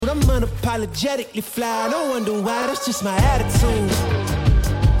I'm unapologetically fly. No wonder why, that's just my attitude.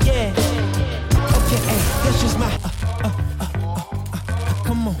 Yeah. Okay, hey, that's just my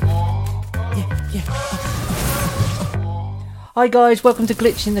come on. Yeah. Hi guys, welcome to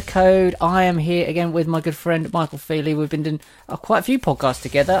Glitching the Code. I am here again with my good friend Michael Feely. We've been doing quite a few podcasts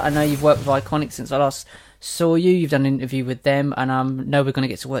together. I know you've worked with Iconic since I last saw you. You've done an interview with them, and I know we're going to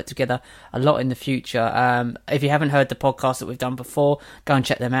get to work together a lot in the future. If you haven't heard the podcast that we've done before, go and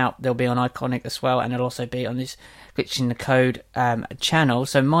check them out. They'll be on Iconic as well, and they'll also be on this Glitching the Code channel.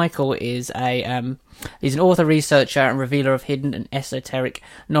 So Michael is he's an author, researcher, and revealer of hidden and esoteric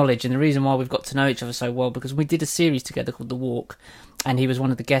knowledge. And the reason why we've got to know each other so well, because we did a series together called The Walk, and he was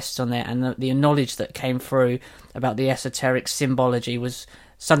one of the guests on there, and the knowledge that came through about the esoteric symbology was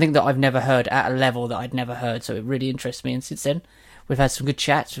something that I've never heard at a level that I'd never heard, so it really interests me. And since then, we've had some good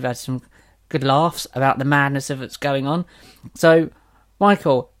chats, we've had some good laughs about the madness of what's going on. So,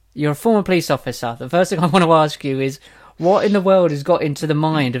 Michael, you're a former police officer. The first thing I want to ask you is, what in the world has got into the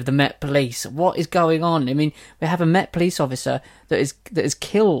mind of the Met Police? What is going on? I mean, we have a Met Police officer that has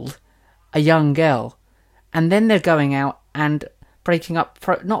killed a young girl, and then they're going out and breaking up,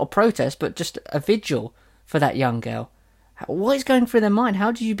 not a protest, but just a vigil for that young girl. What is going through their mind?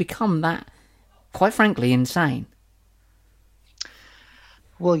 How do you become that, quite frankly, insane?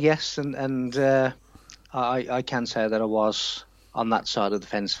 Well, yes, and I can say that I was on that side of the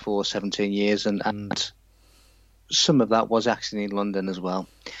fence for 17 years, and some of that was actually in London as well.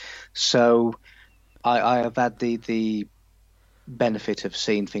 So I have had the benefit of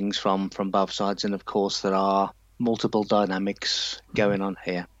seeing things from both sides, and of course there are multiple dynamics going on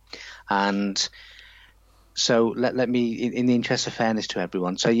here. And so let me, in the interest of fairness to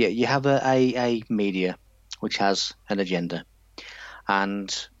everyone, so you have a media which has an agenda,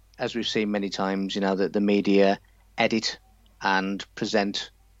 and as we've seen many times, that the media edit and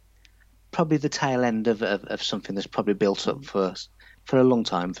present probably the tail end of something that's probably built up for a long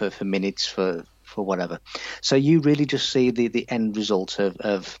time, for minutes, for whatever. So you really just see the end result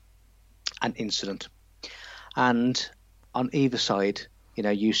of an incident, and on either side,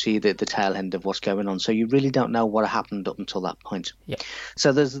 you see the tail end of what's going on. So you really don't know what happened up until that point. Yeah.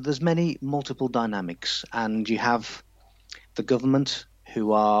 So there's many multiple dynamics, and you have the government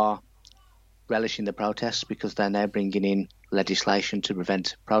who are relishing the protests because they're now bringing in legislation to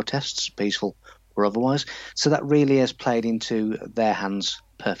prevent protests, peaceful or otherwise. So that really has played into their hands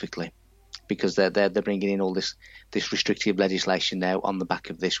perfectly, because they're bringing in all this restrictive legislation now on the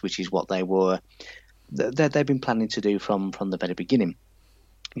back of this, which is what they've been planning to do from the very beginning.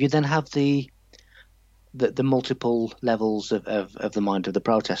 You then have the multiple levels of the mind of the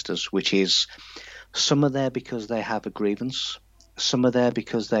protesters, which is some are there because they have a grievance, some are there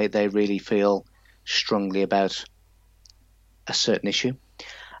because they really feel strongly about a certain issue,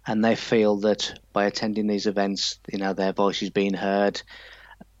 and they feel that by attending these events, their voice is being heard,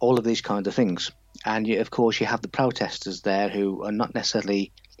 all of these kinds of things. And of course you have the protesters there who are not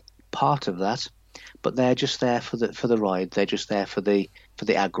necessarily part of that, but they're just there for the ride. They're just there for the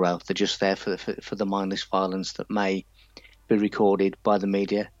aggro. They're just there for the mindless violence that may be recorded by the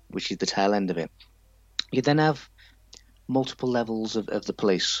media, which is the tail end of it. You then have multiple levels of the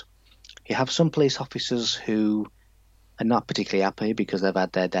police. You have some police officers who are not particularly happy because they've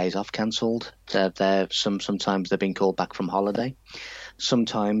had their days off cancelled. Sometimes they've been called back from holiday.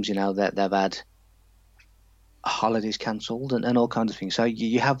 Sometimes they've had holidays cancelled and all kinds of things. So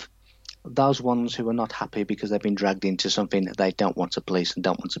you have those ones who are not happy because they've been dragged into something that they don't want to police and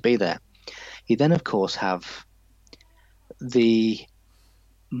don't want to be there. You then, of course, have the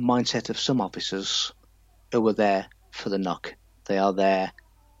mindset of some officers who are there for the knock. They are there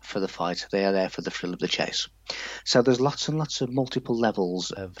for the fight. They are there for the thrill of the chase. So there's lots and lots of multiple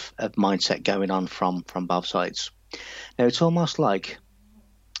levels of mindset going on from both sides. Now, it's almost like,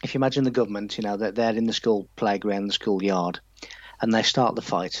 if you imagine the government, they're in the school playground, the school yard, and they start the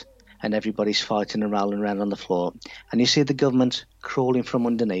fight, and everybody's fighting and rolling around on the floor, and you see the government crawling from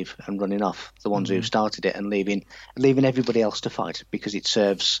underneath and running off, the ones who started it, and leaving everybody else to fight because it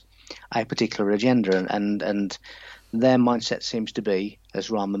serves a particular agenda. And their mindset seems to be, as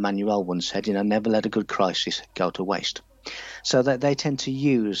Rahm Emanuel once said, never let a good crisis go to waste. So that they tend to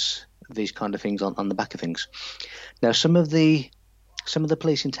use these kind of things on the back of things. Now, some of the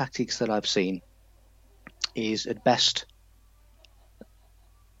policing tactics that I've seen is at best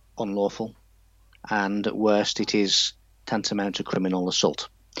unlawful, and at worst it is tantamount to criminal assault.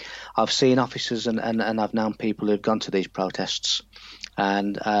 I've seen officers and I've known people who've gone to these protests,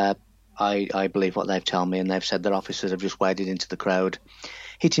 and I believe what they've told me, and they've said that officers have just waded into the crowd,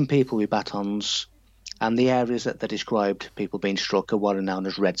 hitting people with batons, And the areas that they described people being struck are what are known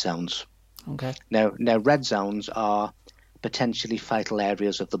as red zones. Okay. Now red zones are potentially fatal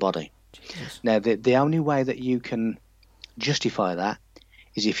areas of the body. Jesus. Now, the only way that you can justify that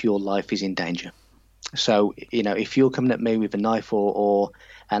is if your life is in danger. So, if you're coming at me with a knife or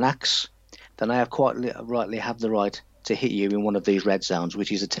an axe, then I have quite rightly have the right to hit you in one of these red zones,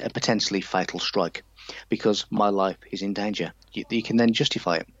 which is a potentially fatal strike, because my life is in danger. You can then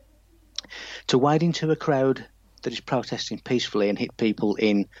justify it. To wade into a crowd that is protesting peacefully and hit people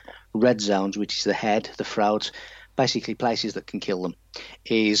in red zones, which is the head, the throat, basically places that can kill them,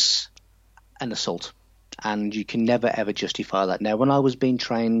 is an assault. And you can never, ever justify that. Now, when I was being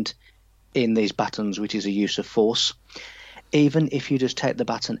trained in these batons, which is a use of force, even if you just take the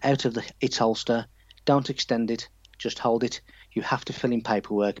baton out of its holster, don't extend it, just hold it, you have to fill in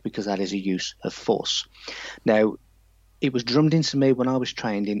paperwork because that is a use of force. Now, it was drummed into me when I was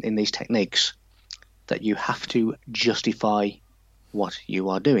trained in these techniques that you have to justify what you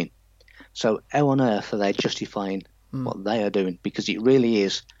are doing. So how on earth are they justifying what they are doing? Because it really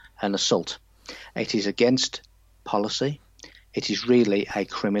is an assault. It is against policy. It is really a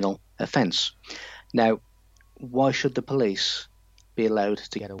criminal offence. Now, why should the police be allowed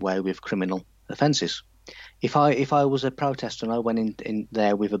to get away with criminal offences? If I was a protester and I went in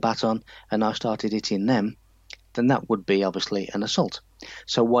there with a baton and I started hitting them, then that would be obviously an assault.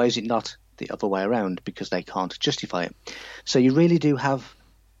 So why is it not the other way around? Because they can't justify it. So you really do have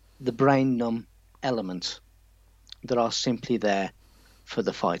the brain-numb elements that are simply there for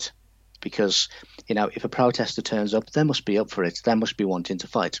the fight. Because, if a protester turns up, they must be up for it. They must be wanting to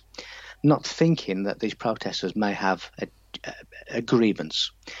fight. Not thinking that these protesters may have a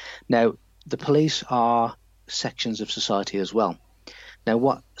grievance. Now, the police are sections of society as well. Now,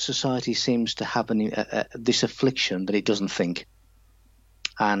 what society seems to have this affliction that it doesn't think.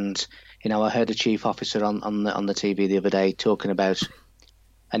 And, I heard a chief officer on the TV the other day talking about,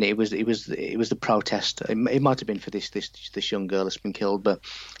 and it was the protest. It might have been for this young girl that's been killed, but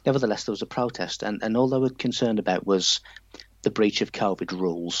nevertheless there was a protest, and all they were concerned about was the breach of COVID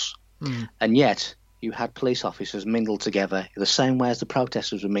rules. And yet you had police officers mingled together the same way as the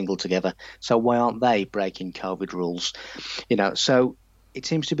protesters were mingled together. So why aren't they breaking COVID rules? So it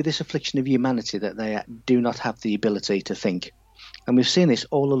seems to be this affliction of humanity that they do not have the ability to think. And we've seen this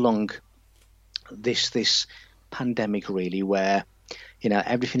all along this pandemic, really, where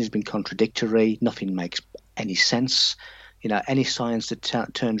everything has been contradictory. Nothing makes any sense. Any science that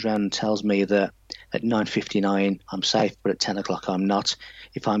turns around and tells me that at 9:59 I'm safe, but at 10 o'clock I'm not.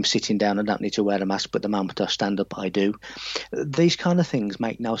 If I'm sitting down, I don't need to wear a mask, but the moment I stand up, I do. These kind of things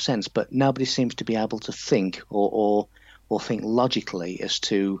make no sense, but nobody seems to be able to think or think logically as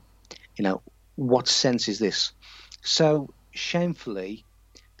to, what sense is this? So, shamefully,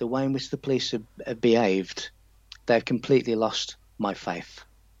 the way in which the police have behaved, they've completely lost my faith.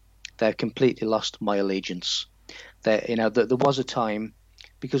 They've completely lost my allegiance. There was a time,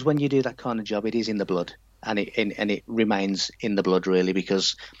 because when you do that kind of job, it is in the blood, and it remains in the blood, really,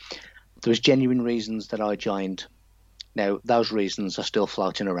 because there was genuine reasons that I joined. Now, those reasons are still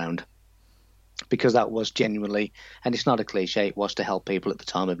floating around, because that was genuinely, and it's not a cliche, it was to help people at the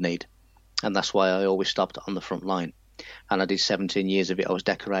time of need, and that's why I always stopped on the front line. And I did 17 years of it. I was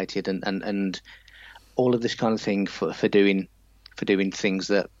decorated, and all of this kind of thing for doing things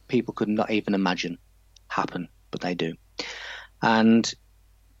that people could not even imagine happen, but they do. And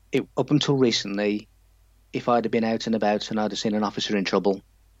up until recently, if I'd have been out and about and I'd have seen an officer in trouble,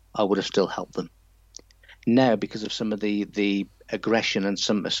 I would have still helped them. Now, because of some of the aggression and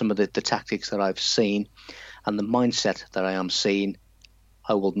some of the tactics that I've seen and the mindset that I am seeing,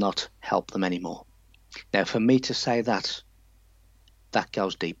 I will not help them anymore. Now, for me to say that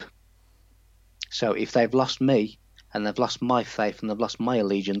goes deep. So if they've lost me and they've lost my faith and they've lost my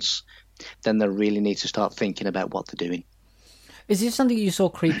allegiance, then they really need to start thinking about what they're doing. Is this something you saw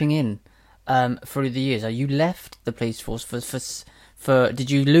creeping in through the years? Are you left the police force for did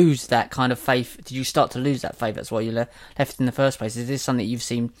you lose that kind of faith? Did you start to lose that faith? That's why you left in the first place. Is this something you've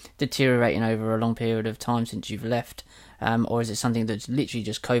seen deteriorating over a long period of time since you've left? Or is it something that's literally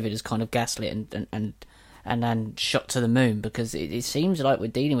just COVID has kind of gaslit and then shot to the moon? Because it seems like we're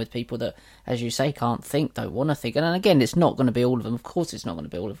dealing with people that, as you say, can't think, don't want to think. And again, it's not going to be all of them. Of course it's not going to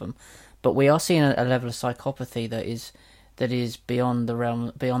be all of them. But we are seeing a level of psychopathy that is beyond the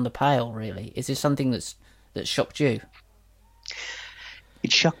realm, beyond the pale, really. Is this something that shocked you?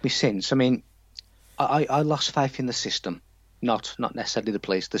 It shocked me since. I mean, I lost faith in the system. Not necessarily the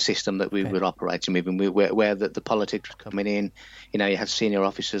police, the system that we were operating with, and where the politics was coming in. You had senior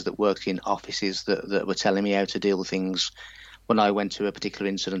officers that worked in offices that were telling me how to deal with things. When I went to a particular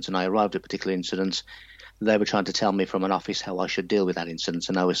incident and I arrived at a particular incident, they were trying to tell me from an office how I should deal with that incident,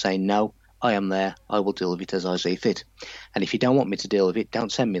 and I was saying, no, I am there, I will deal with it as I see fit. And if you don't want me to deal with it,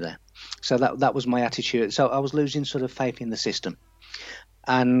 don't send me there. So that was my attitude. So I was losing sort of faith in the system.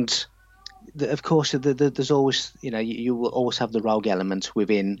 And of course, there's always, you will always have the rogue element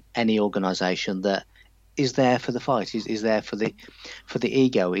within any organisation that is there for the fight, is there for the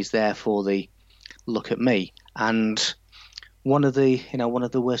ego, is there for the look at me. And one of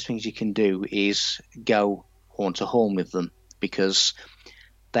the worst things you can do is go horn to horn with them, because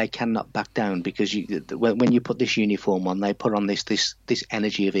they cannot back down, because when you put this uniform on, they put on this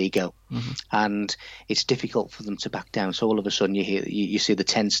energy of ego, and it's difficult for them to back down. So all of a sudden you see the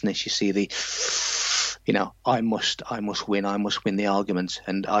tenseness, you see the, I must win the argument,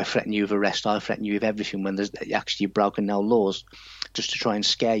 and I threaten you with arrest, I threaten you with everything, when there's actually broken no laws, just to try and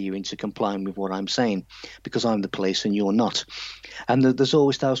scare you into complying with what I'm saying, because I'm the police and you're not. And there's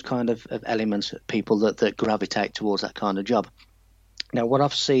always those kind of elements, people that gravitate towards that kind of job. Now, what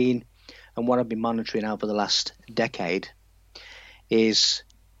I've seen and what I've been monitoring over the last decade is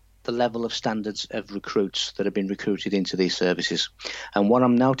the level of standards of recruits that have been recruited into these services. And what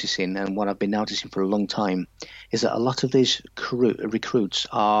I'm noticing, and what I've been noticing for a long time, is that a lot of these recruits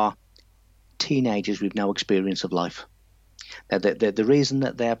are teenagers with no experience of life. Now, the reason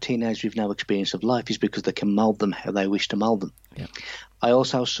that they have teenagers with no experience of life is because they can mould them how they wish to mould them. Yeah. I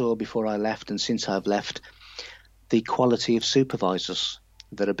also saw, before I left and since I've left, the quality of supervisors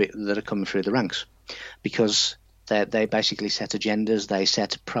that are coming through the ranks, because they basically set agendas, they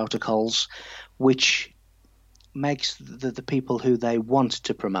set protocols, which makes the people who they want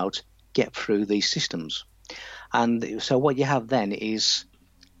to promote get through these systems. And so what you have then is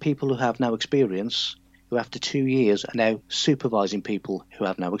people who have no experience, who after 2 years are now supervising people who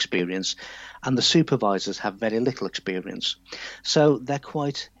have no experience, and the supervisors have very little experience. So they're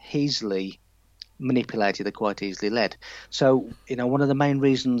quite easily manipulated, they're quite easily led. So, one of the main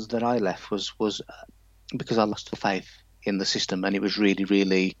reasons that I left was because I lost faith in the system, and it was really,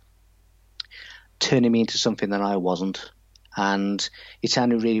 really turning me into something that I wasn't. And it's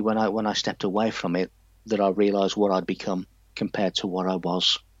only really when I stepped away from it that I realised what I'd become compared to what I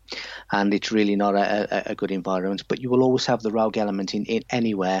was. And it's really not a good environment. But you will always have the rogue element in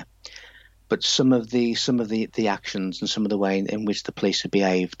anywhere. But some of the actions and some of the way in which the police have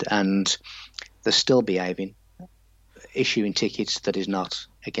behaved, and they're still behaving, issuing tickets that is not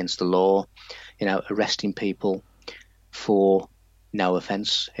against the law, arresting people for no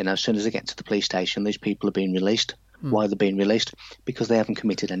offence. As soon as they get to the police station, these people are being released. Why are they being released? Because they haven't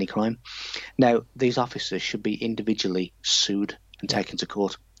committed any crime. Now, these officers should be individually sued and taken to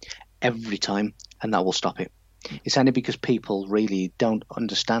court every time, and that will stop it. It's only because people really don't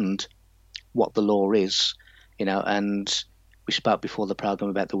understand what the law is, and we spoke before the programme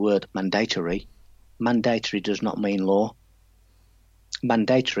about the word mandatory. Mandatory does not mean law.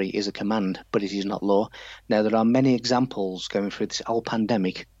 Mandatory is a command, but it is not law. Now, there are many examples going through this whole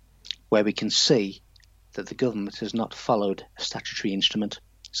pandemic where we can see that the government has not followed a statutory instrument.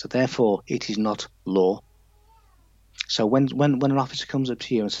 So therefore, it is not law. So when an officer comes up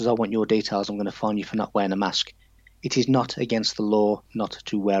to you and says, I want your details, I'm going to fine you for not wearing a mask, it is not against the law not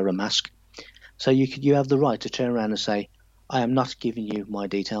to wear a mask. So you have the right to turn around and say, I am not giving you my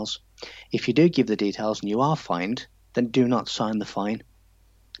details. If you do give the details and you are fined, then do not sign the fine.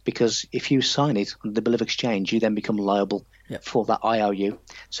 Because if you sign it on the bill of exchange, you then become liable for that IOU.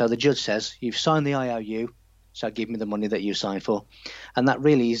 So the judge says, you've signed the IOU, so give me the money that you signed for. And that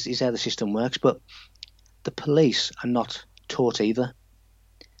really is how the system works. But the police are not taught either.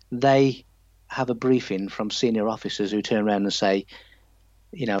 They have a briefing from senior officers who turn around and say,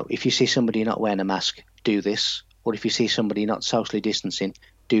 if you see somebody not wearing a mask, do this. Or if you see somebody not socially distancing,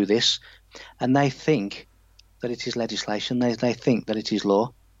 do this. And they think that it is legislation. They think that it is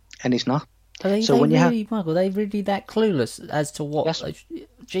law, and it's not. Michael, they really that clueless as to what? Yes.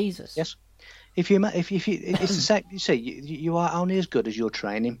 Jesus. Yes. If you, it's the same. You see, you are only as good as your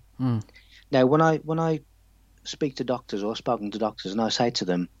training. Now, when I speak to doctors or spoken to doctors, and I say to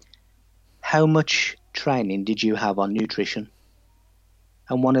them, how much training did you have on nutrition?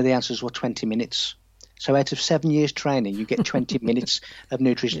 And one of the answers were 20 minutes. So out of 7 years training, you get 20 minutes of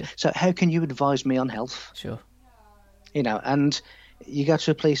nutrition. Yeah. So how can you advise me on health? Sure. And you go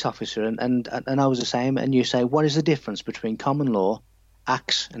to a police officer, and I was the same, and you say, what is the difference between common law,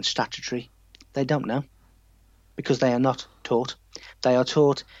 acts, and statutory? They don't know, because they are not taught. They are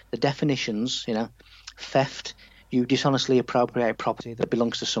taught the definitions, theft, you dishonestly appropriate property that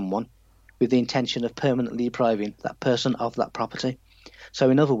belongs to someone with the intention of permanently depriving that person of that property. So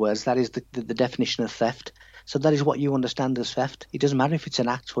in other words, that is the definition of theft. So that is what you understand as theft. It doesn't matter if it's an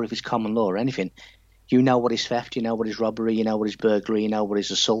act or if it's common law or anything. You know what is theft, you know what is robbery, you know what is burglary, you know what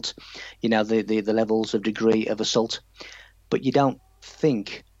is assault, you know the levels of degree of assault. But you don't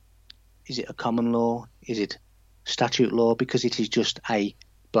think, is it a common law? Is it statute law? Because it is just a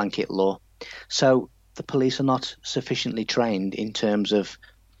blanket law. So the police are not sufficiently trained in terms of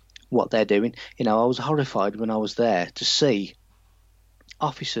what they're doing. I was horrified when I was there to see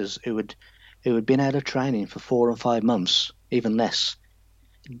officers who had been out of training for 4 or 5 months, even less,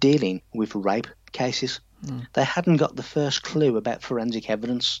 dealing with rape cases. They hadn't got the first clue about forensic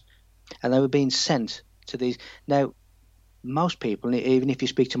evidence, and they were being sent to these. Now, most people, even if you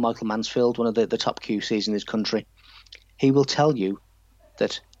speak to Michael Mansfield, one of the top QCs in this country, he will tell you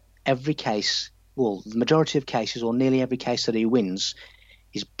that every case, well, the majority of cases, or nearly every case that he wins,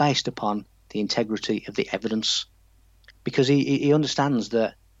 is based upon the integrity of the evidence, because he understands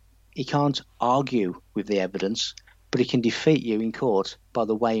that he can't argue with the evidence, but he can defeat you in court by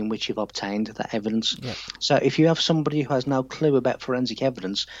the way in which you've obtained that evidence. Yeah. So if you have somebody who has no clue about forensic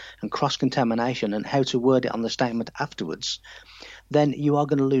evidence and cross-contamination and how to word it on the statement afterwards, then you are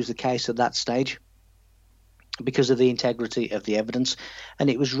going to lose the case at that stage because of the integrity of the evidence. And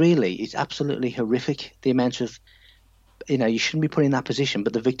it's absolutely horrific, the amount of, you shouldn't be put in that position,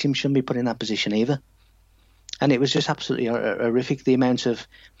 but the victim shouldn't be put in that position either. And it was just absolutely horrific, the amount of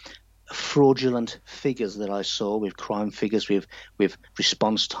fraudulent figures that I saw, with crime figures, with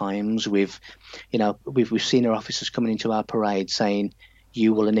response times, with senior officers coming into our parade saying,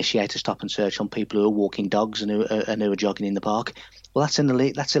 you will initiate a stop and search on people who are walking dogs and who are jogging in the park. Well,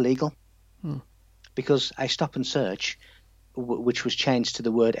 that's illegal. Because a stop and search, which was changed to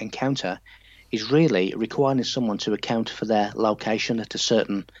the word encounter, is really requiring someone to account for their location at a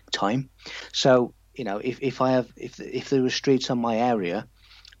certain time. So, if there were streets on my area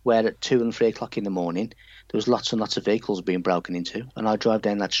where at 2 and 3 o'clock in the morning there was lots and lots of vehicles being broken into, and I drive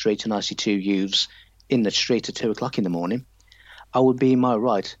down that street and I see 2 youths in the street at 2 o'clock in the morning, I would be in my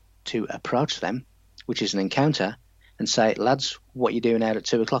right to approach them, which is an encounter, and say, lads, what are you doing out at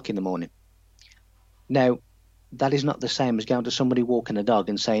 2 o'clock in the morning? Now, that is not the same as going to somebody walking a dog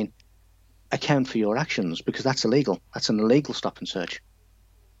and saying, account for your actions, because that's illegal. That's an illegal stop and search.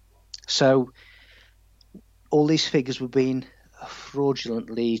 So all these figures were being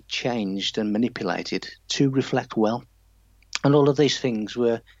fraudulently changed and manipulated to reflect well. And all of these things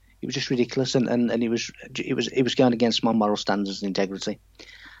it was just ridiculous, and it was going against my moral standards and integrity.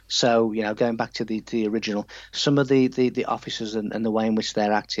 So, going back to the original, some of the officers and the way in which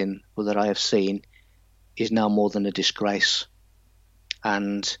they're acting, well, that I have seen, is now more than a disgrace.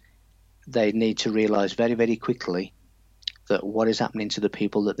 And they need to realise very, very quickly that what is happening to the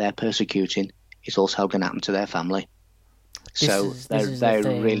people that they're persecuting is also going to happen to their family. They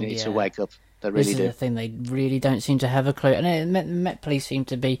really need to wake up. They really do. This is the thing, they really don't seem to have a clue. And Met Police seem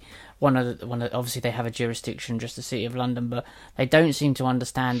to be one of the, obviously they have a jurisdiction, just the City of London, but they don't seem to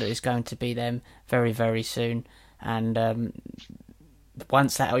understand that it's going to be them very, very soon. And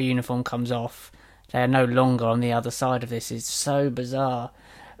once that uniform comes off, they are no longer on the other side of this. It's so bizarre.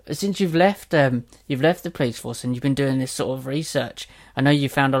 Since you've left the police force and you've been doing this sort of research, I know you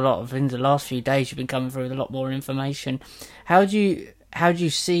found a lot of, in the last few days, you've been coming through with a lot more information. How do you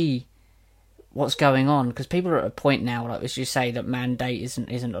see what's going on? Because people are at a point now, like as you say, that mandate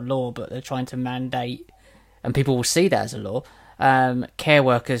isn't a law, but they're trying to mandate, and people will see that as a law, care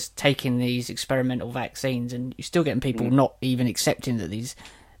workers taking these experimental vaccines, and you're still getting people not even accepting that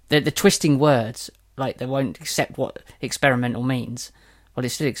they're twisting words, like they won't accept what experimental means. Well,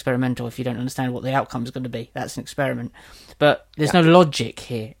 it's still experimental if you don't understand what the outcome is going to be. That's an experiment. But there's no logic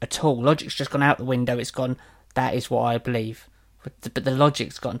here at all. Logic's just gone out the window. It's gone, that is what I believe. But the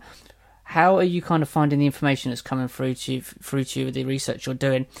logic's gone. How are you kind of finding the information that's coming through to you with the research you're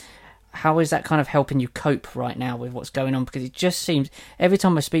doing? How is that kind of helping you cope right now with what's going on? Because it just seems, every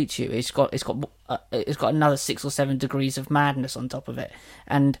time I speak to you, it's got another 6 or 7 degrees of madness on top of it.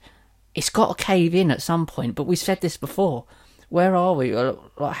 And it's got to cave in at some point. But we've said this before. Where are we?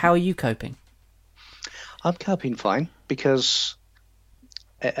 How are you coping? I'm coping fine because,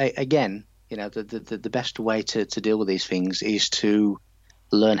 again, the best way to deal with these things is to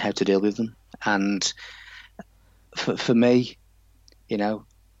learn how to deal with them. And for me,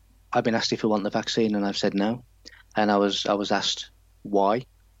 I've been asked if I want the vaccine, and I've said no. And I was asked why,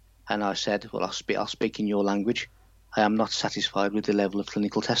 and I said, well, I'll speak in your language. I am not satisfied with the level of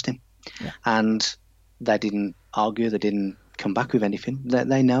clinical testing. Yeah. And they didn't argue. They didn't come back with anything.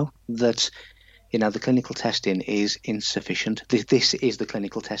 They know that the clinical testing is insufficient. This is the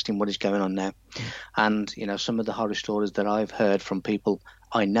clinical testing, what is going on now. And some of the horror stories that I've heard from people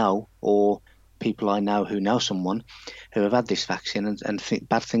I know, or people I know who know someone who have had this vaccine, and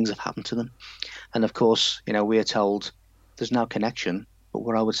bad things have happened to them. And of course, we are told there's no connection. But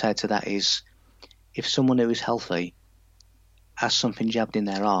what I would say to that is, if someone who is healthy has something jabbed in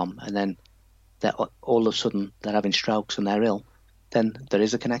their arm and then all of a sudden they're having strokes and they're ill, then there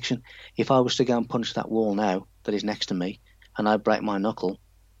is a connection. If I was to go and punch that wall now that is next to me and I break my knuckle,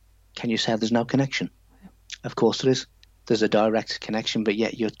 can you say there's no connection? Of course there is. There's a direct connection, but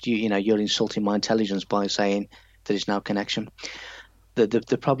yet you're insulting my intelligence by saying there is no connection.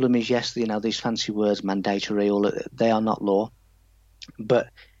 The problem is, yes, these fancy words, mandatory, they are not law. But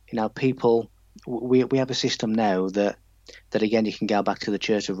people, we have a system now that again, you can go back to the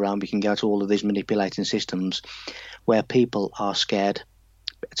Church of Rome, you can go to all of these manipulating systems where people are scared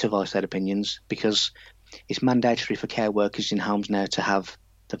to voice their opinions because it's mandatory for care workers in homes now to have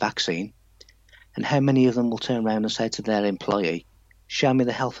the vaccine. And how many of them will turn around and say to their employee, show me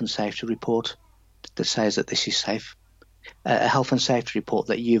the health and safety report that says that this is safe? A health and safety report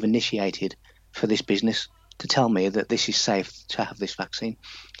that you've initiated for this business to tell me that this is safe to have this vaccine.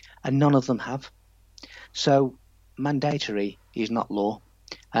 And none of them have. So mandatory is not law.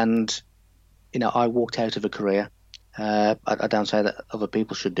 And, I walked out of a career. I don't say that other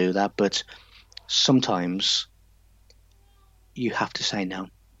people should do that, but sometimes you have to say no.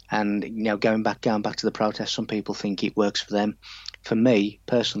 And, going back to the protest, some people think it works for them. For me,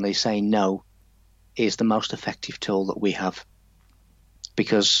 personally, saying no is the most effective tool that we have.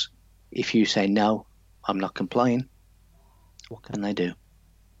 Because if you say no, I'm not complying, what can they do?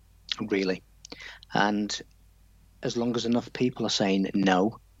 Really? And as long as enough people are saying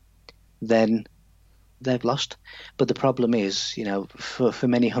no, then they've lost. But the problem is, for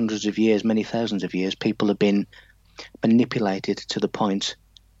many hundreds of years, many thousands of years, people have been manipulated to the point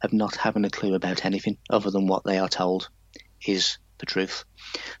of not having a clue about anything other than what they are told is the truth.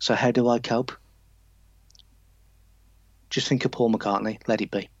 So how do I cope? Just think of Paul McCartney, Let It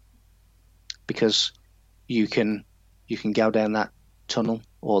Be. Because you can go down that tunnel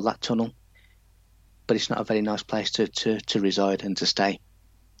or that tunnel, but it's not a very nice place to reside and to stay.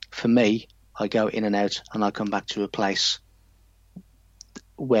 For me, I go in and out and I come back to a place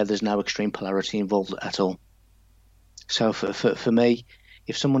where there's no extreme polarity involved at all. So for me,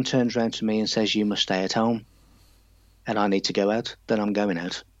 if someone turns around to me and says you must stay at home and I need to go out, then I'm going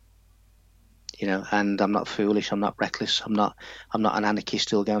out. And I'm not foolish, I'm not reckless, I'm not an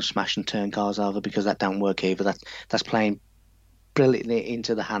anarchist who'll go and smash and turn cars over, because that don't work either. That's playing brilliantly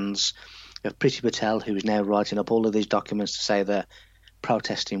into the hands of Priti Patel, who is now writing up all of these documents to say that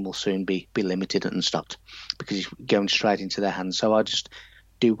protesting will soon be limited and stopped, because it's going straight into their hands. So I just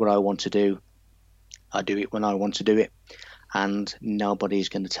do what I want to do. I do it when I want to do it, and nobody's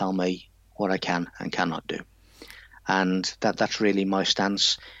going to tell me what I can and cannot do. And that's really my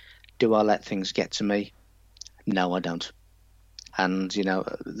stance. Do I let things get to me? No, I don't. And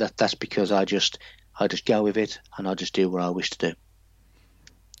that's because I just go with it and I just do what I wish to do.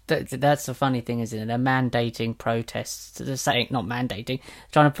 That's the funny thing, isn't it? They're mandating protests. They're saying, not mandating,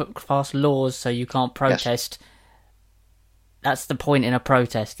 trying to pass laws so you can't protest. Yes. That's the point in a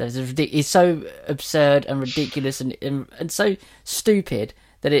protest. It's so absurd and ridiculous and so stupid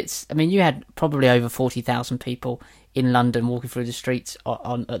that it's... I mean, you had probably over 40,000 people in London walking through the streets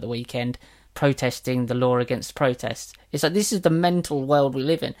at the weekend protesting the law against protests. It's like, this is the mental world we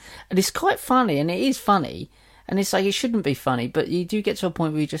live in. And it's quite funny, and it is funny. And it's like, it shouldn't be funny, but you do get to a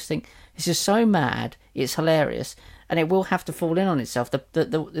point where you just think, this is so mad, it's hilarious, and it will have to fall in on itself.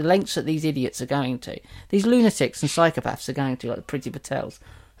 The lengths that these idiots are going to, these lunatics and psychopaths are going to, like the Priti Patels.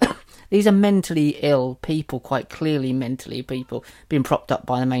 These are mentally ill people, quite clearly mentally people, being propped up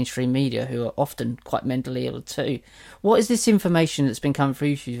by the mainstream media, who are often quite mentally ill too. What is this information that's been coming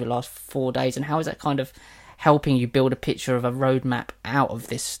through for you the last 4 days, and how is that kind of helping you build a picture of a roadmap out of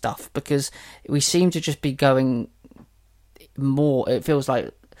this stuff? Because we seem to just be going more, it feels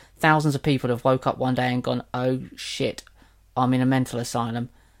like thousands of people have woke up one day and gone, oh shit, I'm in a mental asylum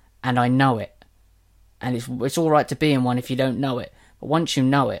and I know it. And it's all right to be in one if you don't know it. But once you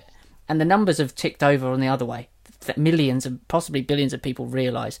know it, and the numbers have ticked over on the other way, that millions and possibly billions of people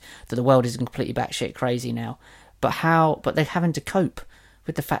realise that the world is completely batshit crazy now. But they're having to cope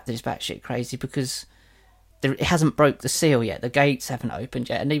with the fact that it's batshit crazy because it hasn't broke the seal yet. The gates haven't opened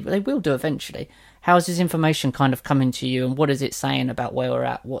yet, and they will do eventually. How is this information kind of coming to you, and what is it saying about where we're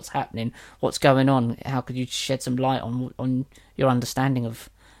at, what's happening, what's going on? How could you shed some light on your understanding of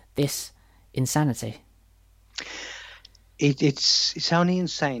this insanity? It's only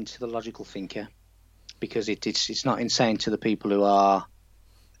insane to the logical thinker, because it's not insane to the people who are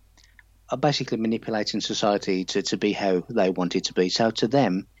basically manipulating society to be how they want it to be. So to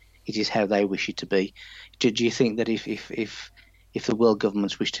them, it is how they wish it to be. Do you think that if if the world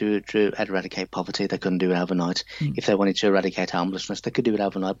governments wish to eradicate poverty, they couldn't do it overnight. If they wanted to eradicate homelessness, they could do it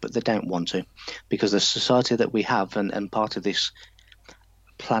overnight, but they don't want to, because the society that we have, and part of this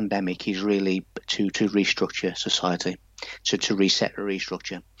pandemic is really to restructure society, to reset and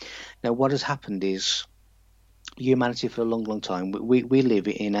restructure. Now, what has happened is humanity for a long, long time, we live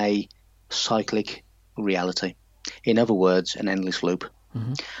in a cyclic reality. In other words, an endless loop.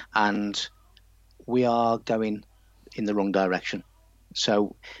 And we are going in the wrong direction.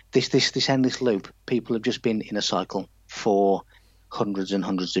 So this endless loop, people have just been in a cycle for hundreds and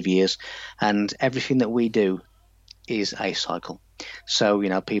hundreds of years, and everything that we do is a cycle. So,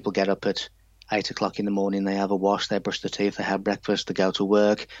 people get up at 8 o'clock in the morning, they have a wash, they brush their teeth, they have breakfast, they go to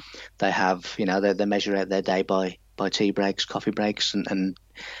work, they have, they measure out their day by tea breaks, coffee breaks, and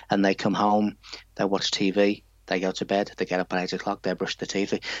they come home, they watch TV, they go to bed, they get up at 8 o'clock, they brush their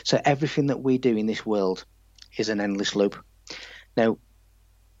teeth. So everything that we do in this world is an endless loop. Now,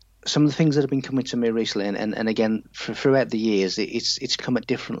 some of the things that have been coming to me recently, and again, throughout the years, it's come at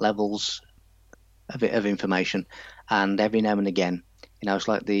different levels of information, and every now and again, it's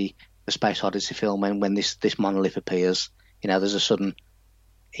like the Space Odyssey film, when this monolith appears, there's a sudden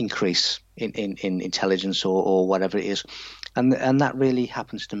increase in intelligence or whatever it is, and that really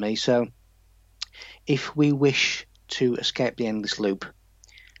happens to me. So if we wish to escape the endless loop,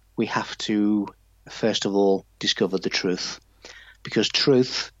 we have to first of all discover the truth, because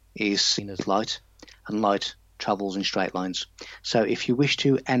truth is seen as light, and light travels in straight lines. So if you wish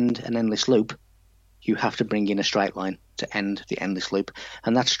to end an endless loop, you have to bring in a straight line to end the endless loop,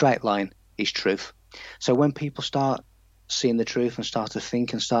 and that straight line is truth. So when people start seeing the truth and start to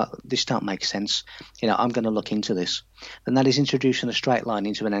think and start make sense, I'm going to look into this, and that is introducing a straight line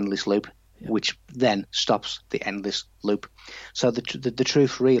into an endless loop, which then stops the endless loop. So the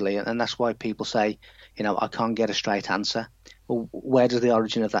truth really, and that's why people say, I can't get a straight answer. Well, where does the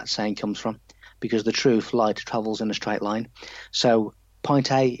origin of that saying comes from? Because the truth, light, travels in a straight line. So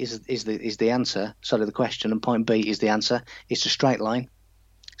point A is the answer, the question, and point B is the answer. It's a straight line.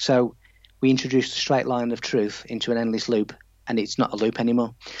 So we introduced a straight line of truth into an endless loop, and it's not a loop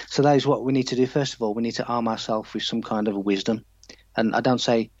anymore. So that is what we need to do. First of all, we need to arm ourselves with some kind of wisdom. And I don't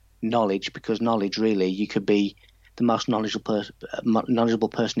say knowledge, because knowledge, really, you could be the most knowledgeable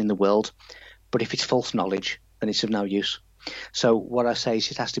person in the world, but if it's false knowledge, then it's of no use. So what I say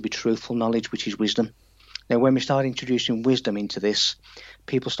is it has to be truthful knowledge, which is wisdom. Now, when we start introducing wisdom into this,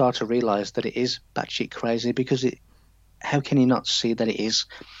 people start to realize that it is batshit crazy, because how can you not see that it is?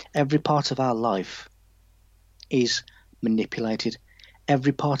 Every part of our life is manipulated.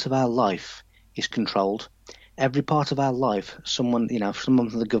 Every part of our life is controlled. Every part of our life, someone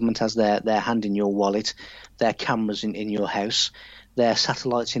from the government has their hand in your wallet, their cameras in your house, their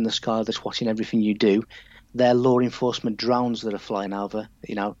satellites in the sky that's watching everything you do, their law enforcement drones that are flying over,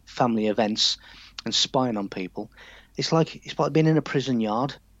 family events and spying on people. It's like being in a prison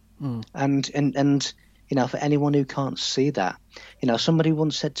yard. And for anyone who can't see that, somebody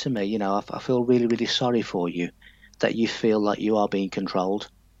once said to me, I feel really, really sorry for you that you feel like you are being controlled.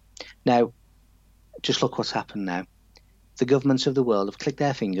 Now, just look what's happened now. The governments of the world have clicked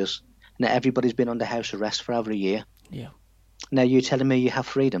their fingers. Now everybody's been under house arrest for over a year. Yeah. Now you're telling me you have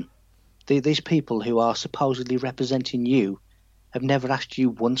freedom. These people who are supposedly representing you have never asked you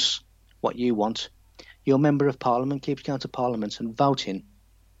once what you want. Your member of parliament keeps going to parliament and voting,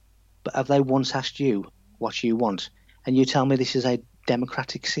 but have they once asked you what you want? And you tell me this is a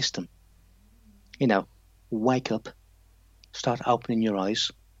democratic system? Wake up, start opening your eyes,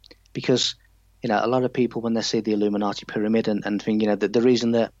 because a lot of people, when they see the Illuminati pyramid and think, that the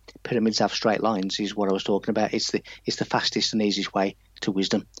reason that pyramids have straight lines is what I was talking about. It's the fastest and easiest way to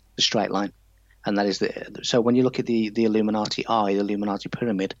wisdom, the straight line. And that is so when you look at the Illuminati eye, the Illuminati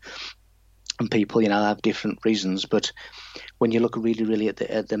pyramid, and people, have different reasons, but when you look really, really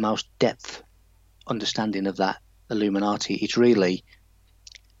at the most depth understanding of that Illuminati, it's really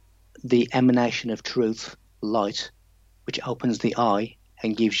the emanation of truth, light, which opens the eye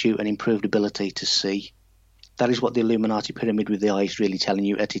and gives you an improved ability to see. That is what the Illuminati pyramid with the eye is really telling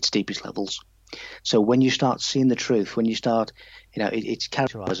you at its deepest levels. So when you start seeing the truth, when you start, it's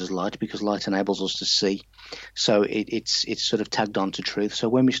characterized as light because light enables us to see. So it's sort of tagged on to truth. So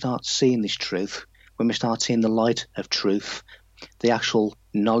when we start seeing this truth, when we start seeing the light of truth, the actual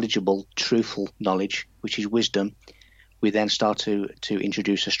knowledgeable, truthful knowledge, which is wisdom, we then start to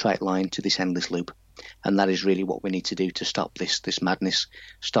introduce a straight line to this endless loop. And that is really what we need to do to stop this madness,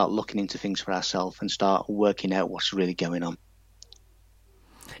 start looking into things for ourselves and start working out what's really going on.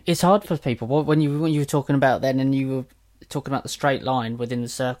 It's hard for people. When you were talking about then, and you were talking about the straight line within the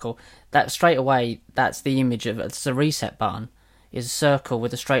circle, that straight away, that's the image of it's a reset button. is a circle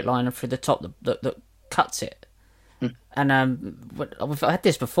with a straight line through the top that cuts it. And I've had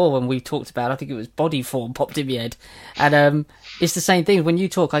this before when we talked about, I think it was body form popped in my head, and it's the same thing. When you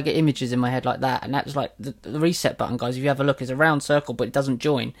talk, I get images in my head like that, and that's like the reset button, guys. If you have a look, it's a round circle, but it doesn't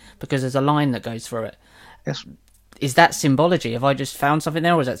join because there's a line that goes through it. Yes. Is that symbology? Have I just found something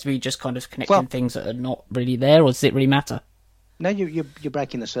there, or is that me just kind of connecting things that are not really there, or does it really matter? No, you're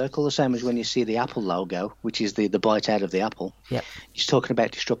breaking the circle, the same as when you see the Apple logo, which is the bite out of the apple. Yep. It's talking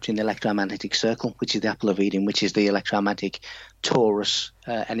about disrupting the electromagnetic circle, which is the apple of Eden, which is the electromagnetic torus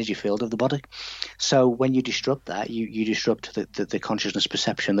energy field of the body. So when you disrupt that, you disrupt the consciousness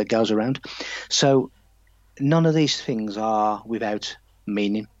perception that goes around. So none of these things are without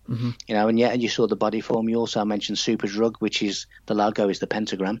meaning. Mm-hmm. And you saw the body form. You also mentioned Superdrug, which is the logo is the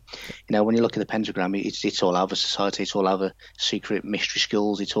pentagram. When you look at the pentagram, it's all over society. It's all over secret mystery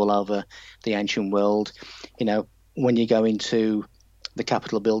schools. It's all over the ancient world. When you go into the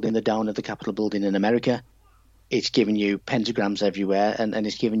Capitol building, the dome of the Capitol building in America, it's giving you pentagrams everywhere, and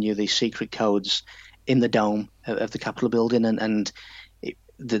it's giving you these secret codes in the dome of the Capitol building, and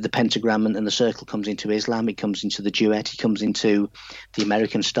the pentagram and the circle comes into Islam, it comes into the duet, it comes into the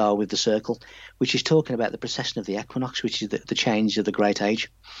American star with the circle, which is talking about the precession of the equinox, which is the change of the great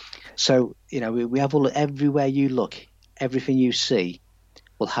age. So, we have everywhere you look, everything you see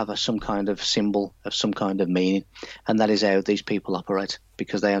will have some kind of symbol of some kind of meaning, and that is how these people operate,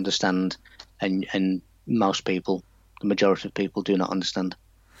 because they understand, and most people, the majority of people, do not understand.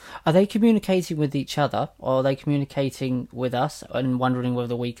 Are they communicating with each other, or are they communicating with us and wondering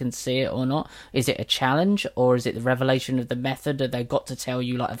whether we can see it or not? Is it a challenge, or is it the revelation of the method that they've got to tell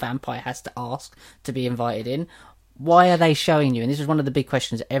you, like a vampire has to ask to be invited in? Why are they showing you? And this is one of the big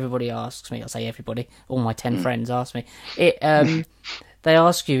questions that everybody asks me. I say everybody, all my 10 friends ask me. They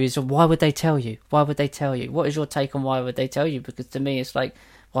ask you is, why would they tell you? Why would they tell you? What is your take on why would they tell you? Because to me, it's like,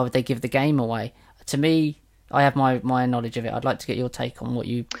 why would they give the game away? To me, I have my knowledge of it. I'd like to get your take on what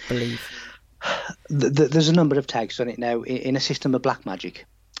you believe. There's a number of takes on it now. In a system of black magic,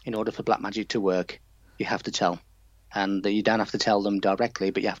 in order for black magic to work, you have to tell. And you don't have to tell them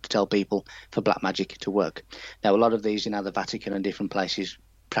directly, but you have to tell people for black magic to work. Now, a lot of these, the Vatican and different places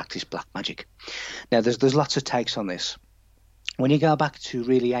practice black magic. Now, there's lots of takes on this. When you go back to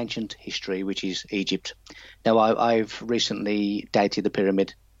really ancient history, which is Egypt. Now, I've recently dated the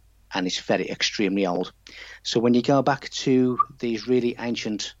pyramid, and it's extremely old. So when you go back to these really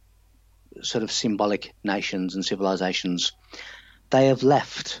ancient sort of symbolic nations and civilizations, they have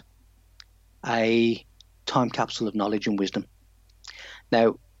left a time capsule of knowledge and wisdom.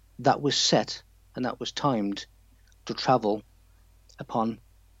 Now, that was set and that was timed to travel upon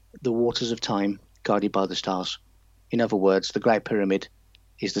the waters of time guided by the stars. In other words, the Great Pyramid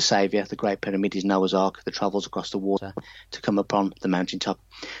is the saviour. The Great Pyramid is Noah's Ark that travels across the water to come upon the mountaintop.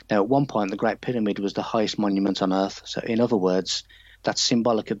 Now, at one point, the Great Pyramid was the highest monument on Earth. So, in other words, that's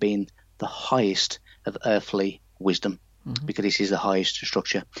symbolic of being the highest of earthly wisdom, because this is the highest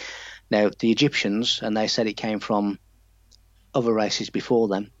structure. Now, the Egyptians, and they said it came from other races before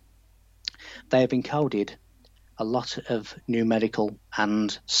them, they have encoded a lot of numerical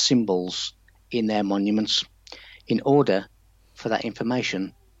and symbols in their monuments in order for that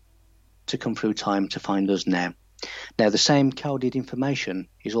information to come through time to find us now. Now, the same coded information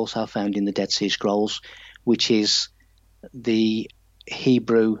is also found in the Dead Sea Scrolls, which is the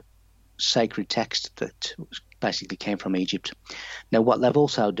Hebrew sacred text that basically came from Egypt. Now, what they've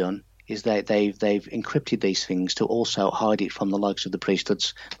also done is they've encrypted these things to also hide it from the likes of the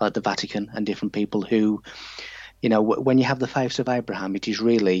priesthoods, like the Vatican and different people who, when you have the faiths of Abraham, it is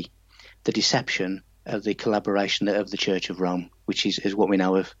really the deception of the collaboration of the Church of Rome, which is what we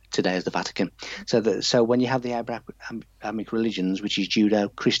know of today as the Vatican. So when you have the Abrahamic religions, which is Judo,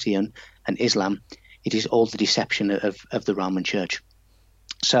 Christian, and Islam, it is all the deception of the Roman Church.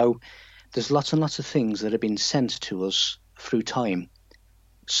 So there's lots and lots of things that have been sent to us through time.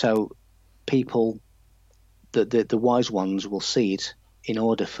 So people, the wise ones, will see it in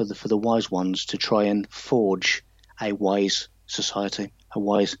order for the wise ones to try and forge a wise society, a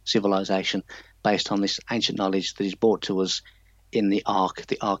wise civilization, based on this ancient knowledge that is brought to us in the Ark,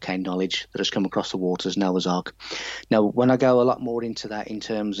 the arcane knowledge that has come across the waters, Noah's Ark. Now, when I go a lot more into that in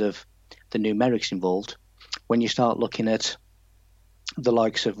terms of the numerics involved, when you start looking at the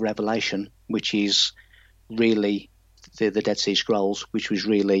likes of Revelation, which is really the Dead Sea Scrolls, which was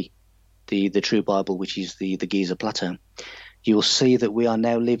really the true Bible, which is the Giza Plateau, you will see that we are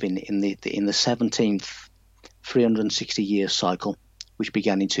now living in the 17th 360-year cycle, which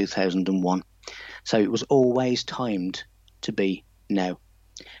began in 2001. So it was always timed to be now.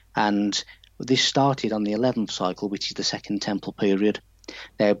 And This started on the 11th cycle, which is the Second Temple period.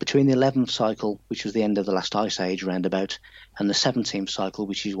 Now, between the 11th cycle, which was the end of the last ice age roundabout, and the 17th cycle,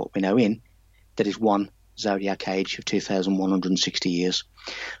 which is what we know in, that is one zodiac age of 2,160 years.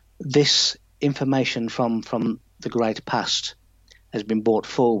 This information from the great past has been brought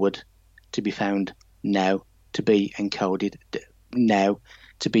forward to be found now, to be encoded now,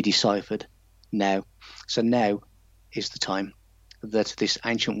 to be deciphered now. So now is the time that this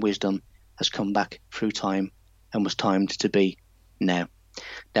ancient wisdom has come back through time and was timed to be now.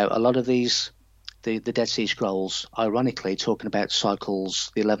 Now, a lot of these, the Dead Sea Scrolls, ironically, talking about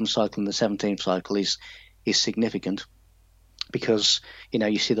cycles, the 11th cycle and the 17th cycle is significant, because, you know,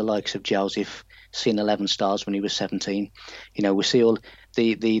 you see the likes of Joseph seeing 11 stars when he was 17. You know, we see all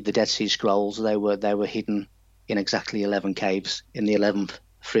the Dead Sea Scrolls, they were hidden in exactly 11 caves in the 11th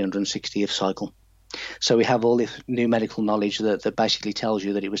 360th cycle. So we have all this new medical knowledge that basically tells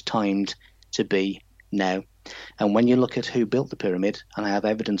you that it was timed to be now. And when you look at who built the pyramid, and I have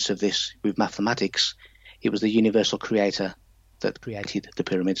evidence of this with mathematics, it was the universal creator that created the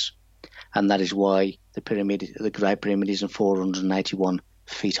pyramids. And that is why the Great Pyramid is 481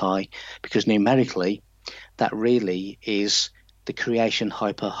 feet high, because numerically that really is the creation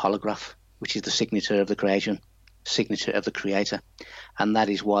hyper-holograph, which is the signature of the creation, signature of the creator. And that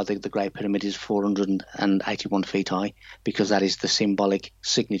is why the Great Pyramid is 481 feet high, because that is the symbolic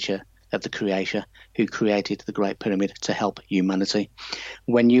signature of the creator who created the Great Pyramid to help humanity.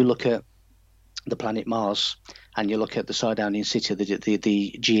 When you look at the planet Mars and you look at the Sidonian city,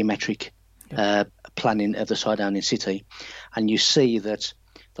 the geometric planning of the Sidonian city, and you see that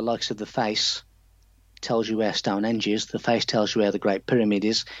the likes of the face tells you where Stonehenge is, the face tells you where the Great Pyramid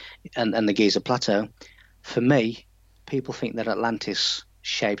is, and the Giza Plateau. For me, people think that Atlantis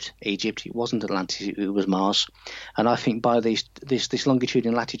shaped Egypt. It wasn't Atlantis, it was Mars. And I think by this longitude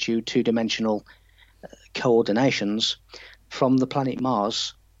and latitude two-dimensional coordinations from the planet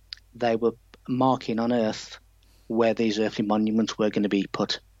Mars, they were marking on Earth where these earthly monuments were going to be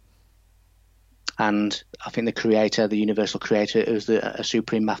put. And I think the creator, the universal creator, who's a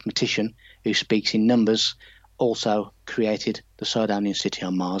supreme mathematician who speaks in numbers, also created the Sidonian city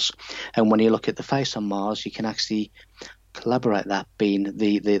on Mars. And when you look at the face on Mars, you can actually collaborate that being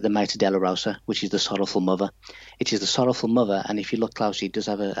the Mater Dolorosa, which is the sorrowful mother. It is the sorrowful mother, and if you look closely, it does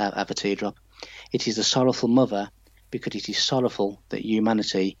have a teardrop. It is the sorrowful mother because it is sorrowful that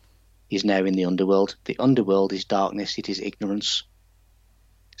humanity is now in the underworld. The underworld is darkness, it is ignorance.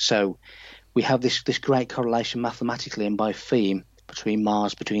 So we have this great correlation mathematically and by theme between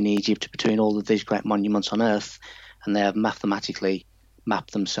Mars, between Egypt, between all of these great monuments on Earth, and they have mathematically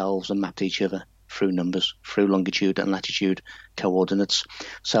mapped themselves and mapped each other through numbers, through longitude and latitude coordinates.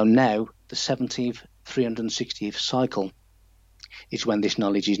 So now the 17th 360th cycle is when this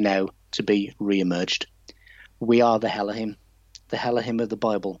knowledge is now to be re-emerged. We are the Elohim. The Elohim of the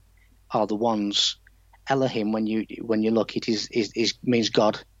Bible are the ones. Elohim, when you look, it is means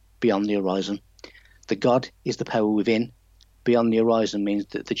God beyond the horizon. The God is the power within. Beyond the horizon means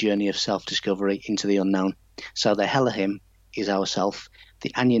that the journey of self-discovery into the unknown. So the Elohim is ourself.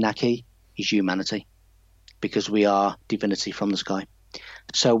 The Anunnaki is humanity, because we are divinity from the sky.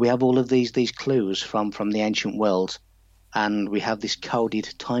 So we have all of these clues from the ancient world, and we have this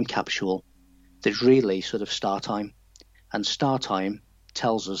coded time capsule that's really sort of star time. And star time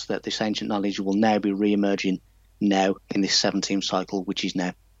tells us that this ancient knowledge will now be re-emerging now in this 17th cycle, which is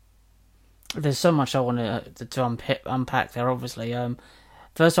now. There's so much I wanted to unpack there, obviously.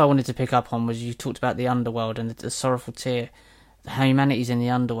 First I wanted to pick up on was you talked about the underworld and the sorrowful tear, how humanity's in the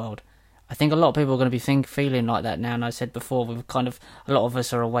underworld. I think a lot of people are going to be feeling like that now, and I said before, we've a lot of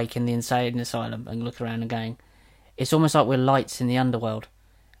us are awake in the insane asylum and look around and going, it's almost like we're lights in the underworld,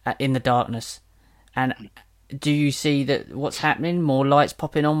 in the darkness. And do you see that what's happening? More lights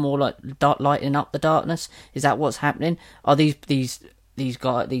popping on, more lighting up the darkness? Is that what's happening? Are these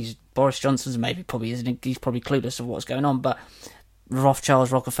guys, these Boris Johnsons, maybe probably isn't, he's probably clueless of what's going on, but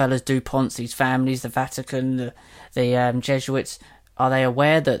Rothschilds, Rockefellers, DuPonts, these families, the Vatican, the Jesuits, are they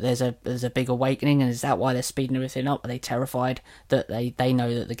aware that there's a big awakening, and is that why they're speeding everything up? Are they terrified that they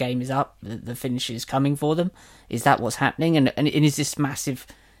know that the game is up, that the finish is coming for them? Is that what's happening? And is this massive,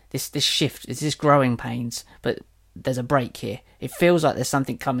 this shift, is this growing pains? But there's a break here. It feels like there's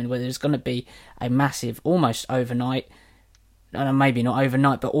something coming where there's going to be a massive, almost overnight, maybe not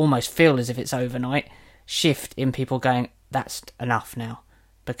overnight, but almost feel as if it's overnight, shift in people going, that's enough now.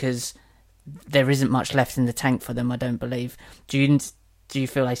 Because there isn't much left in the tank for them, I don't believe. Do you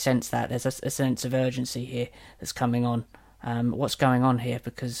feel a sense that there's a sense of urgency here that's coming on? What's going on here?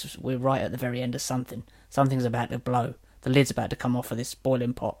 Because we're right at the very end of something. Something's about to blow. The lid's about to come off of this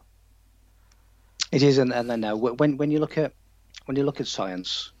boiling pot. It is, and I know when you look at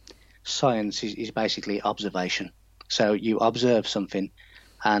science, science is basically observation. So you observe something,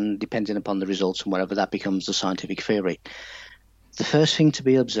 and depending upon the results and whatever, that becomes the scientific theory. The first thing to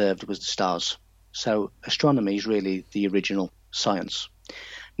be observed was the stars. So astronomy is really the original science.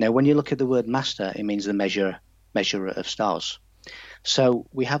 Now, when you look at the word master, it means the measurer of stars. So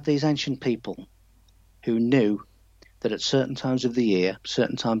we have these ancient people who knew that at certain times of the year,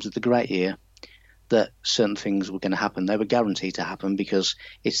 certain times of the great year, that certain things were going to happen. They were guaranteed to happen because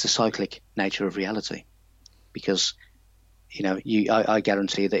it's the cyclic nature of reality. Because, you know, I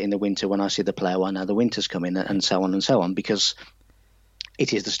guarantee that in the winter when I see the plough, I know the winter's coming, and so on, because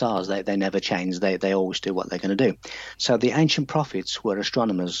it is the stars. They never change. They always do what they're going to do. So the ancient prophets were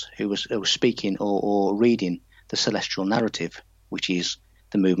astronomers who were speaking or reading the celestial narrative, which is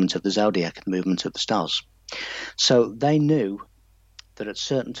the movement of the zodiac, the movement of the stars. So they knew that at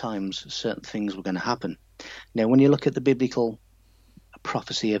certain times, certain things were going to happen. Now, when you look at the biblical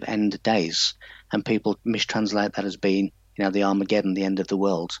prophecy of end days, and people mistranslate that as being, you know, the Armageddon, the end of the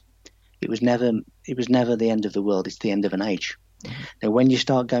world, it was never the end of the world. It's the end of an age. Mm-hmm. Now, when you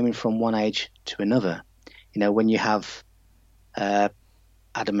start going from one age to another, you know, when you have Adam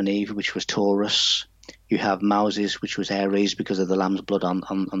and Eve, which was Taurus, you have Moses, which was Aries because of the lamb's blood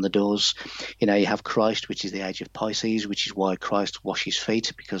on the doors. You know, you have Christ, which is the age of Pisces, which is why Christ washes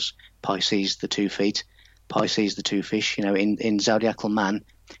feet, because Pisces, the 2 feet, Pisces, the 2 fish. You know, in zodiacal man,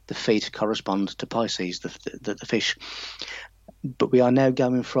 the feet correspond to Pisces, the fish. But we are now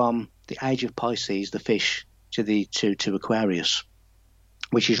going from the age of Pisces, the fish, to Aquarius,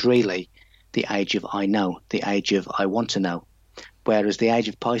 which is really the age of I know, the age of I want to know. Whereas the age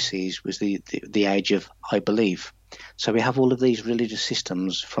of Pisces was the age of I believe. So we have all of these religious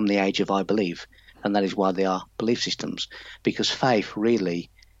systems from the age of I believe, and that is why they are belief systems, because faith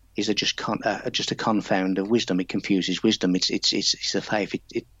really is just a confound of wisdom. It confuses wisdom. It's a faith.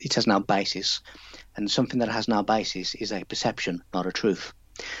 It has no basis, and something that has no basis is a perception, not a truth.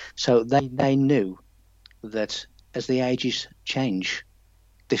 So they knew that as the ages change,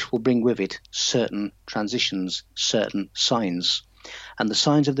 this will bring with it certain transitions, certain signs. And the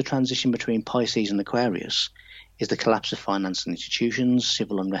signs of the transition between Pisces and Aquarius is the collapse of finance and institutions,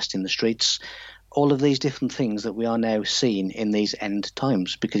 civil unrest in the streets, all of these different things that we are now seeing in these end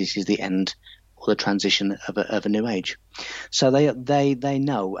times, because it is the end or the transition of a new age. So they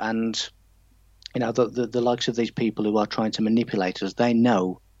know, and you know, the likes of these people who are trying to manipulate us, they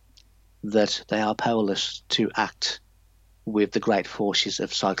know that they are powerless to act with the great forces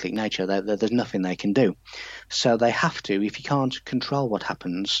of cyclic nature. There's nothing they can do. So they have to, if you can't control what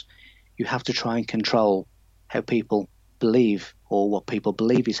happens, you have to try and control how people believe or what people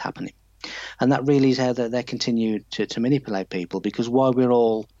believe is happening. And that really is how they continue to manipulate people, because while we're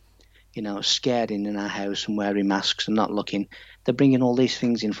all, you know, scared in our house and wearing masks and not looking, they're bringing all these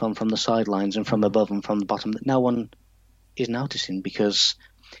things in from the sidelines and from above and from the bottom that no one is noticing, because,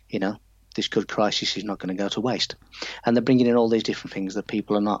 you know, this good crisis is not going to go to waste. And they're bringing in all these different things that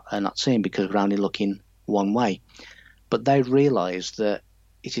people are not seeing because we're only looking one way. But they realise that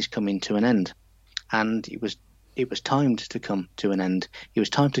it is coming to an end. And it was timed to come to an end. It was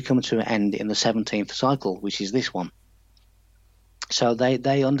time to come to an end in the 17th cycle, which is this one. So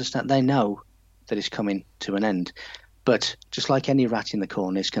they understand, they know that it's coming to an end. But just like any rat in the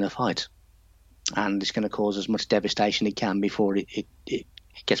corner, it's going to fight. And it's going to cause as much devastation it can before it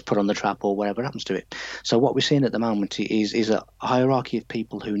gets put on the trap or whatever happens to it. So what we're seeing at the moment is a hierarchy of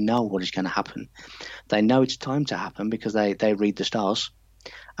people who know what is going to happen. They know it's time to happen because they read the stars,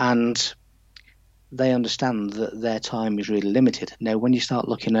 and they understand that their time is really limited. Now, when you start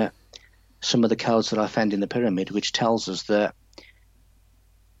looking at some of the codes that I found in the pyramid, which tells us that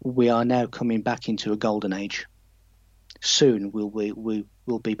we are now coming back into a golden age. Soon we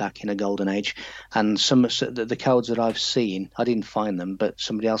will be back in a golden age, and some of the codes that I've seen, I didn't find them, but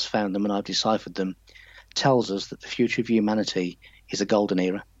somebody else found them and I've deciphered them, tells us that the future of humanity is a golden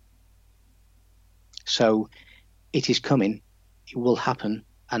era. So it is coming, it will happen,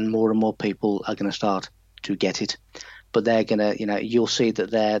 and more people are going to start to get it. But they're going to, you know, you'll see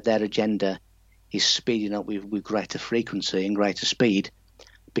that their agenda is speeding up with greater frequency and greater speed,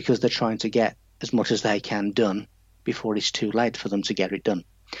 because they're trying to get as much as they can done before it's too late for them to get it done.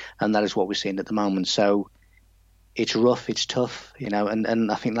 And that is what we're seeing at the moment. So it's rough, it's tough, you know,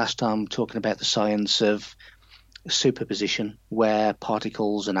 and I think last time talking about the science of superposition, where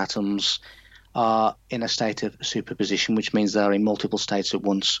particles and atoms are in a state of superposition, which means they're in multiple states at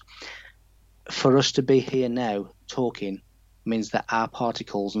once. For us to be here now talking means that our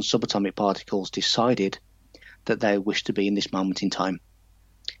particles and subatomic particles decided that they wish to be in this moment in time.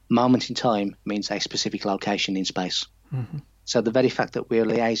 Moment in time means a specific location in space. So the very fact that we're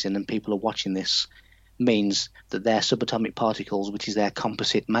liaising and people are watching this means that their subatomic particles, which is their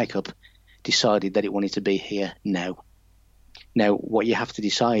composite makeup, decided that it wanted to be here now. Now, what you have to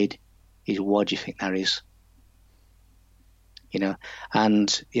decide is, what do you think that is?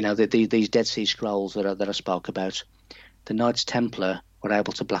 And these Dead Sea Scrolls that I spoke about, the Knights Templar were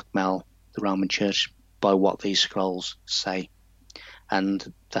able to blackmail the Roman Church by what these scrolls say,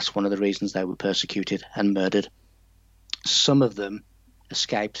 and that's one of the reasons they were persecuted and murdered. Some of them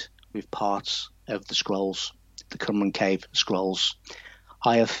escaped with parts of the scrolls, the Qumran Cave scrolls.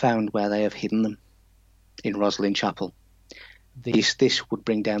 I have found where they have hidden them in Roslin Chapel. This would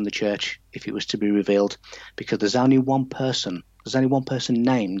bring down the church if it was to be revealed, because there's only one person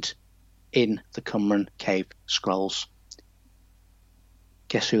named in the Qumran Cave scrolls.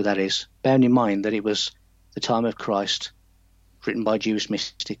 Guess who that is? Bearing in mind that it was the time of Christ, written by Jewish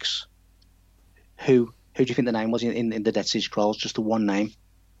mystics. Who do you think the name was in the Dead Sea Scrolls? Just the one name?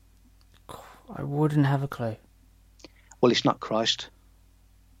 I wouldn't have a clue. Well, it's not Christ.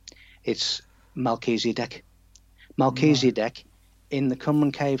 It's Melchizedek. Melchizedek, in the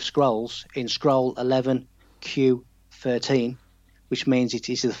Qumran Cave scrolls, in scroll 11Q13, which means it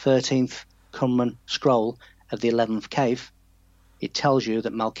is the 13th Qumran scroll of the 11th cave, it tells you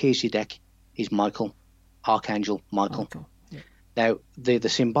that Melchizedek is Michael, Archangel Michael. Yeah. Now, the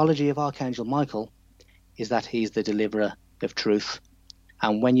symbology of Archangel Michael is that he's the deliverer of truth.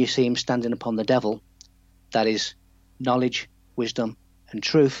 And when you see him standing upon the devil, that is knowledge, wisdom, and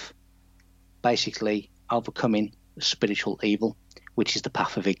truth, basically overcoming spiritual evil, which is the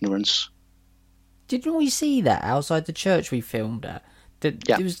path of ignorance. Didn't we see that outside the church we filmed at?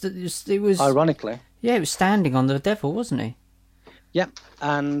 Yeah. It was ironically. Yeah, it was standing on the devil, wasn't he? Yeah,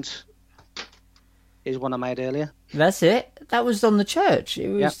 and here's one I made earlier. That's it. That was on the church. It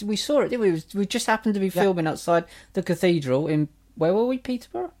was. Yeah. We saw it, didn't we? We just happened to be filming outside the cathedral in, where were we?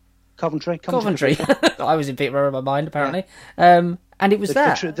 Peterborough? Coventry. I was in Peterborough in my mind, apparently. And it was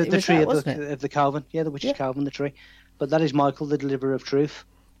the tree wasn't it? of the Calvin. Yeah, the witch's Calvin, the tree. But that is Michael, the deliverer of truth,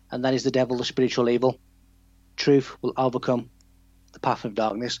 and that is the devil, the spiritual evil. Truth will overcome the path of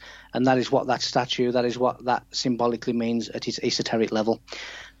darkness, and that is what that statue, that is what that symbolically means at its esoteric level.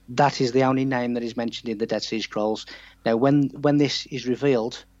 That is the only name that is mentioned in the Dead Sea Scrolls. Now, when this is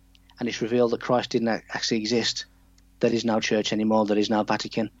revealed, and it's revealed that Christ didn't actually exist, there is no church anymore, there is no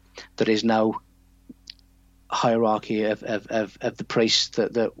Vatican, there is no hierarchy of the priests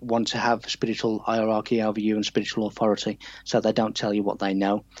that want to have spiritual hierarchy over you and spiritual authority, so they don't tell you what they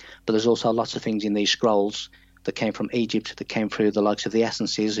know. But there's also lots of things in these scrolls that came from Egypt, that came through the likes of the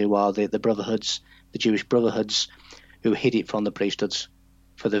Essences, who are the brotherhoods, the Jewish brotherhoods, who hid it from the priesthoods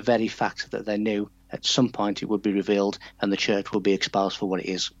for the very fact that they knew at some point it would be revealed and the church would be exposed for what it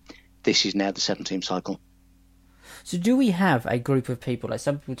is. This is now the 17th cycle. So do we have a group of people, like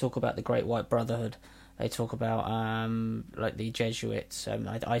some people talk about the Great White Brotherhood, they talk about like the Jesuits.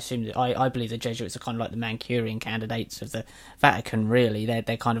 I assume that I believe the Jesuits are kind of like the Manchurian candidates of the Vatican. Really,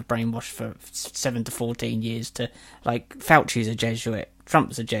 they're kind of brainwashed for 7 to 14 years to, like, Fauci's a Jesuit,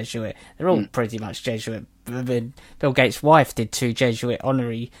 Trump's a Jesuit. They're all pretty much Jesuit. Bill Gates' wife did 2 Jesuit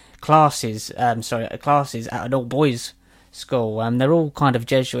honorary classes. Classes at an all boys school. They're all kind of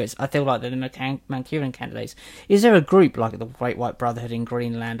Jesuits. I feel like they're the Manchurian candidates. Is there a group like the Great White Brotherhood in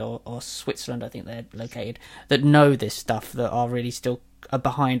Greenland or Switzerland, I think they're located, that know this stuff, that are really still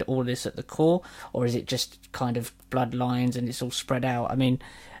behind all this at the core? Or is it just kind of bloodlines and it's all spread out? I mean,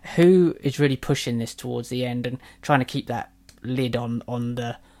 who is really pushing this towards the end and trying to keep that lid on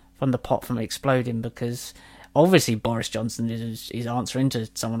the pot from exploding? Because obviously Boris Johnson is answering to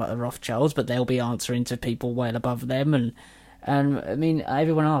someone like the Rothschilds, but they'll be answering to people well above them, and I mean,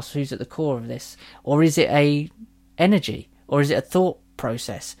 everyone else who's at the core of this. Or is it a energy, or is it a thought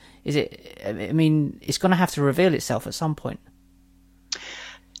process? Is it? I mean, it's going to have to reveal itself at some point.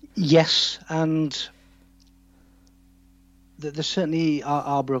 Yes, and there certainly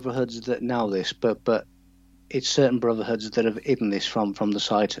are brotherhoods that know this, but it's certain brotherhoods that have hidden this from the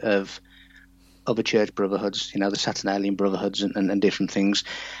sight of other church brotherhoods, the Saturnalian brotherhoods and different things.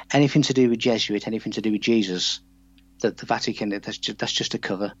 Anything to do with Jesuit, anything to do with Jesus, the Vatican, that's just a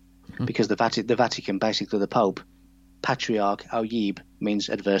cover. Mm-hmm. Because the Vatican, basically the Pope, Patriarch Oyib, means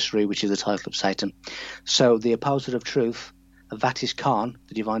adversary, which is the title of Satan. So the opposer of truth, Vatis Khan,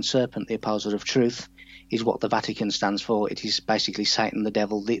 the divine serpent, the opposer of truth, is what the Vatican stands for. It is basically Satan, the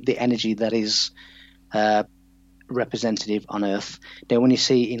devil, the energy that is representative on earth. Now, when you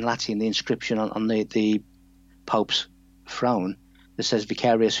see in Latin the inscription on the Pope's throne that says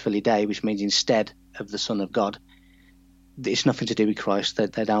Vicarius Filii Dei, which means instead of the Son of God, it's nothing to do with Christ.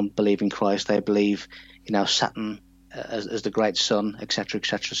 They don't believe in Christ. They believe, Saturn as the great sun, etc.,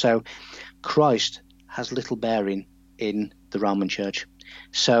 etc. So Christ has little bearing in the Roman Church.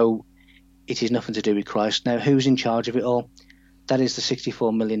 So it is nothing to do with Christ. Now, who's in charge of it all? That is the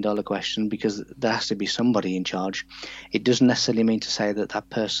 $64 million question, because there has to be somebody in charge. It doesn't necessarily mean to say that that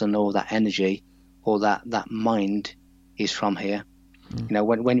person or that energy or that mind is from here.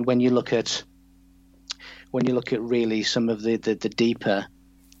 When you look at really some of the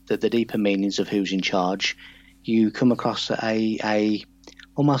deeper meanings of who's in charge, you come across a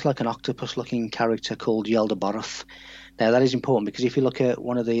almost like an octopus-looking character called Yaldabaoth. Now, that is important because if you look at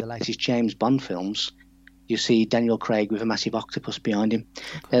one of the latest James Bond films, you see Daniel Craig with a massive octopus behind him.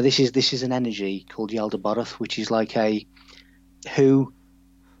 Okay. Now, this is an energy called Yaldabaoth, which is like who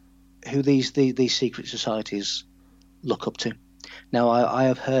these secret societies look up to. Now, I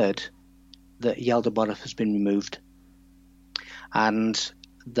have heard that Yaldabaoth has been removed, and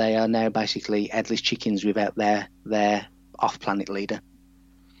they are now basically headless chickens without their off-planet leader.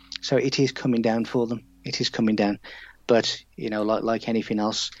 So it is coming down for them. It is coming down. But, like anything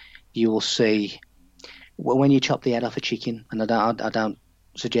else, you will see when you chop the head off a chicken, and I don't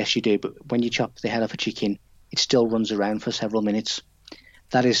suggest you do, but when you chop the head off a chicken, it still runs around for several minutes.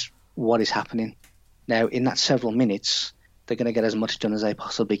 That is what is happening. Now, in that several minutes, they're going to get as much done as they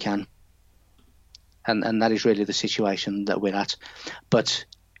possibly can. And that is really the situation that we're at. But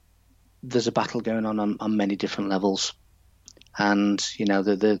there's a battle going on many different levels. And,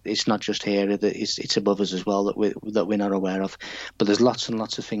 it's not just here, it's above us as well that we're not aware of. But there's lots and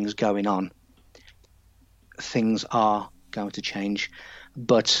lots of things going on. Things are going to change.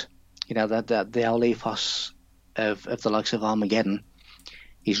 But, the whole ethos of the likes of Armageddon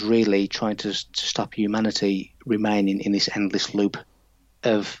is really trying to stop humanity remaining in this endless loop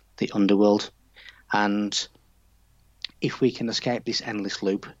of the underworld. And if we can escape this endless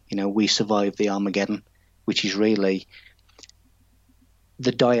loop, we survive the Armageddon, which is really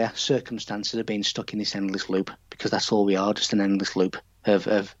the dire circumstances of being stuck in this endless loop, because that's all we are, just an endless loop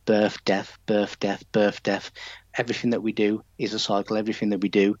of birth, death, birth, death, birth, death. Everything that we do is a cycle. Everything that we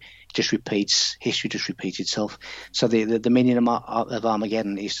do just repeats. History just repeats itself. So the meaning of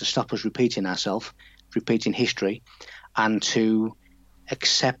Armageddon is to stop us repeating ourselves, repeating history, and to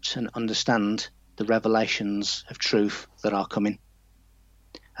accept and understand the revelations of truth that are coming.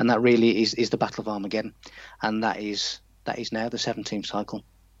 And that really is the Battle of Armageddon. And that is now the 17th cycle.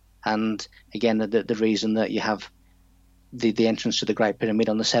 And again, the reason that you have the entrance to the Great Pyramid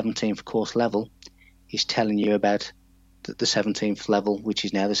on the 17th course level is telling you about the 17th level, which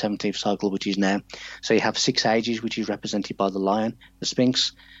is now the 17th cycle, which is now. So you have 6 ages, which is represented by the lion, the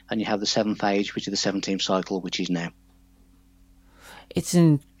Sphinx, and you have the 7th age, which is the 17th cycle, which is now. It's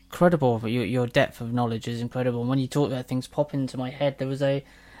incredible. Your depth of knowledge is incredible. And when you talk about things pop into my head, there was a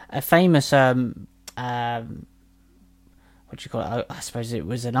famous what do you call it? I suppose it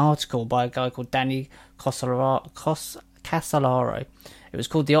was an article by a guy called Danny Casolaro. It was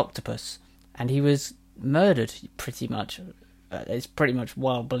called The Octopus, and he was murdered pretty much. It's pretty much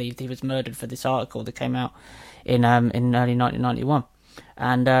well believed he was murdered for this article that came out in early 1991.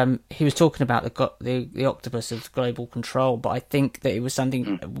 And he was talking about the octopus of global control, but I think that it was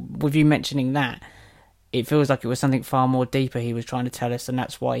something, with you mentioning that, it feels like it was something far more deeper he was trying to tell us, and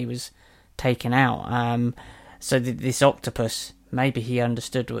that's why he was taken out. So this octopus, maybe he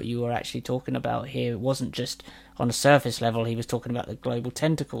understood what you were actually talking about here. It wasn't just on a surface level, he was talking about the global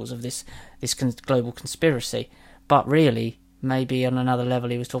tentacles of this global conspiracy, but really, maybe on another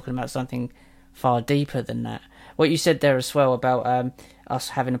level, he was talking about something far deeper than that. What you said there as well about us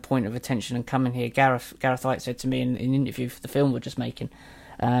having a point of attention and coming here, Gareth White said to me in an interview for the film we're just making,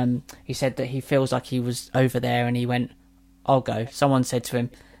 he said that he feels like he was over there and he went, I'll go. Someone said to him,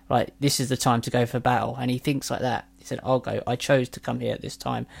 right, this is the time to go for battle, and he thinks like that. He said, I'll go. I chose to come here at this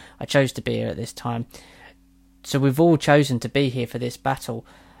time. I chose to be here at this time. So we've all chosen to be here for this battle.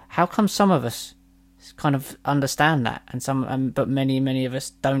 How come some of us kind of understand that, and but many of us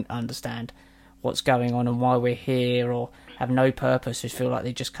don't understand what's going on and why we're here, or have no purpose, just feel like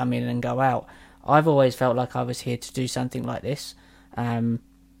they just come in and go out? I've always felt like I was here to do something like this.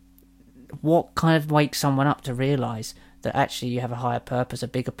 What kind of wakes someone up to realise that actually you have a higher purpose, a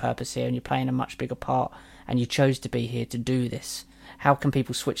bigger purpose here, and you're playing a much bigger part, and you chose to be here to do this? How can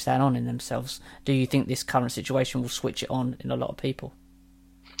people switch that on in themselves? Do you think this current situation will switch it on in a lot of people?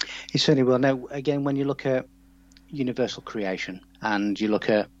 It certainly will. Now, again, when you look at universal creation, and you look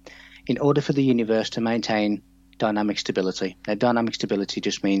at, in order for the universe to maintain dynamic stability, now dynamic stability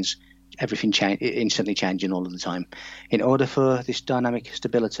just means everything instantly changing all of the time. In order for this dynamic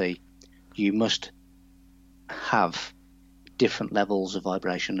stability, you must have different levels of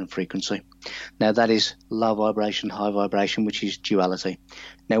vibration and frequency. Now that is low vibration, high vibration, which is duality.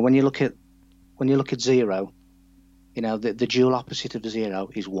 Now when you look at zero, the dual opposite of zero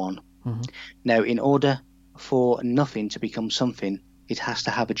is one. Mm-hmm. Now in order for nothing to become something, it has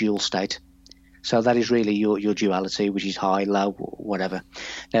to have a dual state. So that is really your duality, which is high, low, whatever.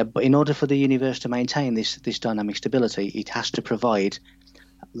 Now, but in order for the universe to maintain this dynamic stability, it has to provide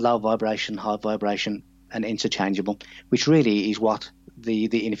low vibration, high vibration, and interchangeable, which really is what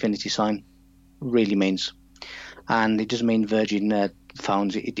the infinity sign really means. And it doesn't mean virgin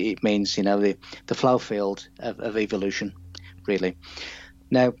phones. It means the flow field of evolution, really.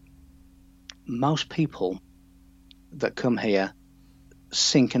 Now, most people that come here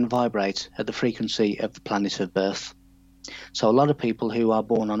sync and vibrate at the frequency of the planet of birth. So a lot of people who are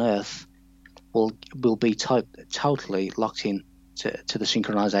born on Earth will be totally locked in to the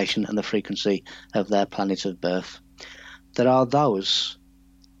synchronization and the frequency of their planet of birth. There are those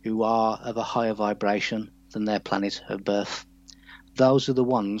who are of a higher vibration than their planet of birth. Those are the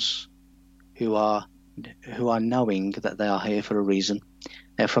ones who are knowing that they are here for a reason.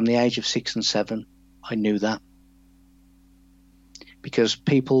 Now, from the age of 6 and 7, I knew that. Because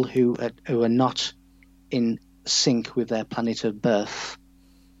people who are not in sync with their planet of birth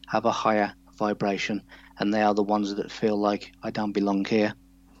have a higher vibration, and they are the ones that feel like, I don't belong here.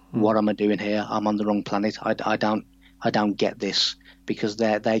 What am I doing here? I'm on the wrong planet. I don't get this, because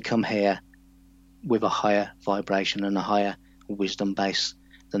they come here with a higher vibration and a higher wisdom base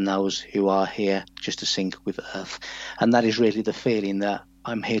than those who are here just to sync with Earth. And that is really the feeling that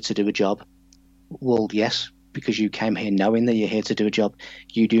I'm here to do a job. Well, yes, because you came here knowing that you're here to do a job.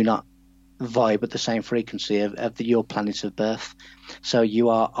 You do not vibe at the same frequency of your planet of birth. So you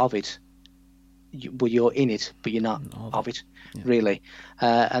are of it. You're in it, but you're not of it, really.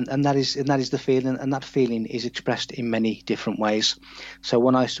 And that is the feeling, and that feeling is expressed in many different ways. So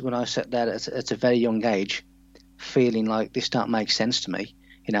when I sat there at a very young age, feeling like this don't make sense to me,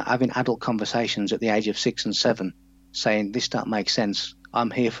 having adult conversations at the age of 6 and 7, saying this don't make sense,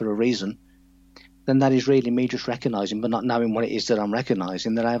 I'm here for a reason, then that is really me just recognizing, but not knowing what it is that I'm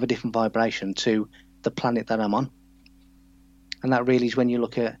recognizing, that I have a different vibration to the planet that I'm on. And that really is when you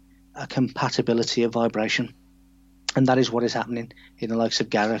look at a compatibility of vibration. And that is what is happening in the likes of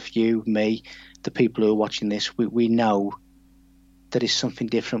Gareth, you, me, the people who are watching this. We know there is something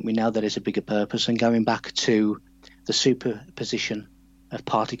different. We know there is a bigger purpose. And going back to the superposition of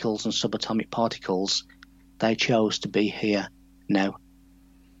particles and subatomic particles, they chose to be here now.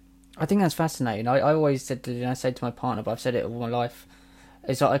 I think that's fascinating. I always said I say to my partner, but I've said it all my life,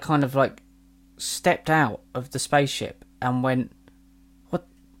 is that I kind of like stepped out of the spaceship and went,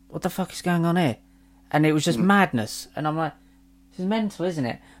 what the fuck is going on here? And it was just madness. And I'm like, this is mental, isn't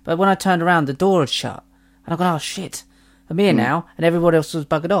it? But when I turned around, the door had shut. And I go, oh shit, I'm here now. And everybody else was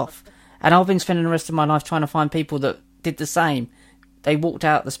buggered off. And I've been spending the rest of my life trying to find people that did the same. They walked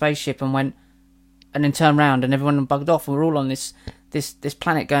out the spaceship and went, and then turned around and everyone buggered off. And we're all on this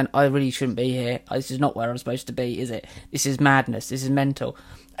planet going, I really shouldn't be here. This is not where I'm supposed to be, is it? This is madness. This is mental.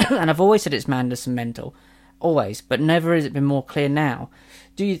 And I've always said it's madness and mental. Always. But never has it been more clear now.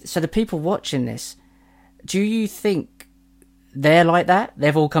 So the people watching this, do you think they're like that?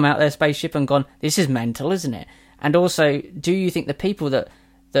 They've all come out their spaceship and gone, this is mental, isn't it? And also, do you think the people that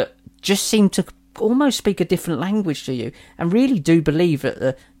just seem to almost speak a different language to you and really do believe that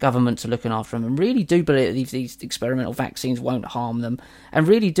the governments are looking after them and really do believe that these experimental vaccines won't harm them and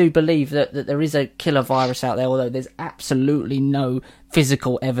really do believe that there is a killer virus out there, although there's absolutely no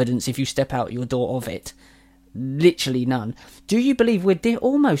physical evidence if you step out your door of it? Literally none. Do you believe we're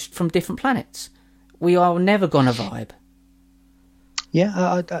almost from different planets? We are never gonna vibe.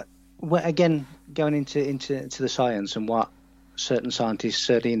 Yeah, well, again, going into the science and what certain scientists,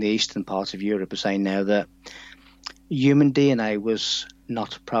 certainly in the eastern part of Europe, are saying now that human DNA was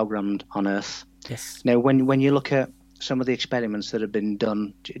not programmed on Earth. Yes. Now, when you look at some of the experiments that have been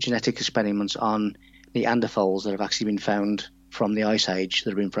done, genetic experiments on Neanderthals that have actually been found from the Ice Age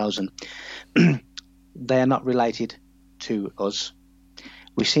that have been frozen, they are not related to us.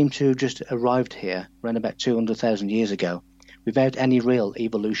 We seem to have just arrived here around about 200,000 years ago without any real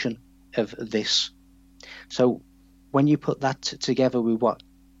evolution of this. So when you put that together with what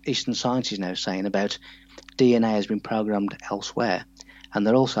Eastern science is now saying about DNA has been programmed elsewhere, and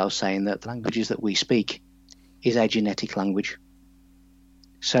they're also saying that the languages that we speak is a genetic language.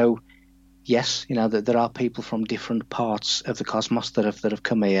 So yes, that there are people from different parts of the cosmos that have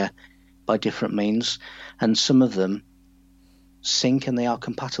come here by different means, and some of them sync and they are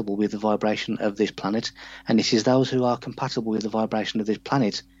compatible with the vibration of this planet. And it is those who are compatible with the vibration of this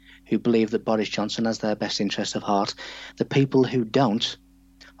planet who believe that Boris Johnson has their best interest at heart. The people who don't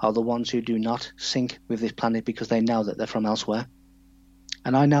are the ones who do not sync with this planet because they know that they're from elsewhere.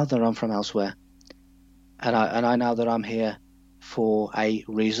 And I know that I'm from elsewhere. And I know that I'm here for a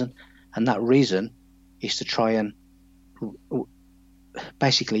reason. And that reason is to try and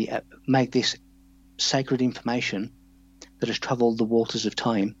basically make this sacred information that has travelled the waters of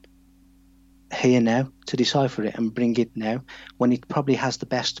time here now, to decipher it and bring it now when it probably has the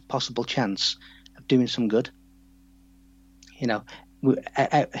best possible chance of doing some good. You know,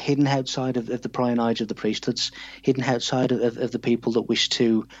 hidden outside of the prying eyes of the priesthoods, hidden outside of the people that wish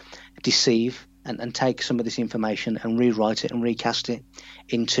to deceive and take some of this information and rewrite it and recast it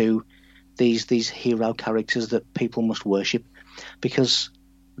into these hero characters that people must worship because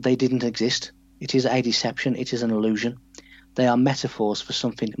they didn't exist. It is a deception. It is an illusion. They are metaphors for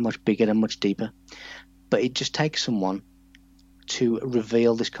something much bigger and much deeper. But it just takes someone to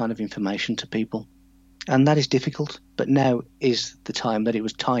reveal this kind of information to people. And that is difficult. But now is the time that it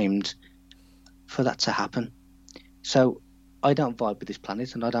was timed for that to happen. So I don't vibe with this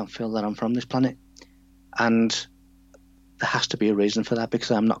planet and I don't feel that I'm from this planet. And there has to be a reason for that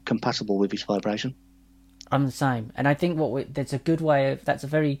because I'm not compatible with its vibration. I'm the same. And I think there's a good way of, that's a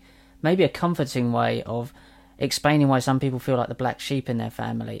very, maybe a comforting way of explaining why some people feel like the black sheep in their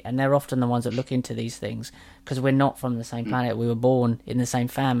family, and they're often the ones that look into these things because we're not from the same planet. We were born in the same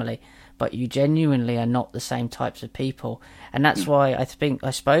family, but you genuinely are not the same types of people, and that's why I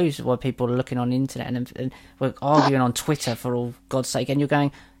suppose why people are looking on the internet and we're arguing on Twitter for all God's sake, and you're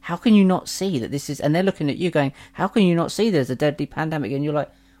going, how can you not see that this is, and they're looking at you going, how can you not see there's a deadly pandemic? And you're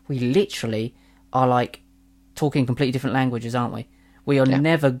like, we literally are like talking completely different languages, aren't we? We are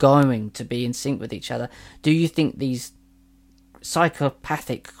never going to be in sync with each other. Do you think these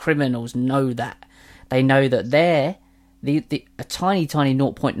psychopathic criminals know that? They know that they're a tiny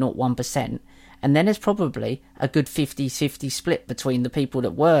 0.01%, and then there's probably a good 50-50 split between the people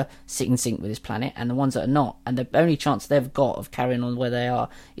that were in sync with this planet and the ones that are not. And the only chance they've got of carrying on where they are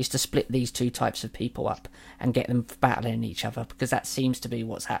is to split these two types of people up and get them battling each other, because that seems to be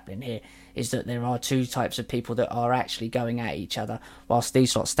what's happening here, is that there are two types of people that are actually going at each other, whilst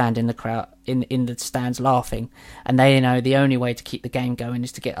these lot stand in the crowd, in the stands laughing, and they know the only way to keep the game going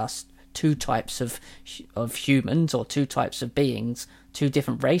is to get us two types of humans, or two types of beings, two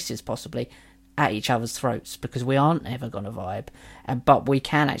different races possibly, at each other's throats, because we aren't ever going to vibe, but we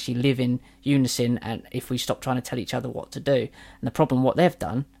can actually live in unison, and if we stop trying to tell each other what to do. And the problem, what they've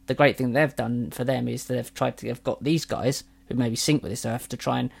done, the great thing they've done for them is that they've got these guys who maybe sync with this earth to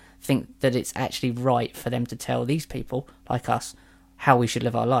try and think that it's actually right for them to tell these people like us how we should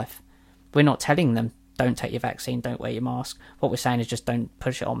live our life. We're not telling them, don't take your vaccine, don't wear your mask. What we're saying is just don't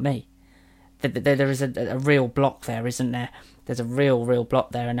push it on me. There is a real block there, isn't there? There's a real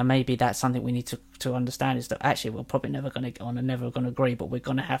block there, and maybe that's something we need to understand, is that actually we're probably never going to get on and never going to agree, but we're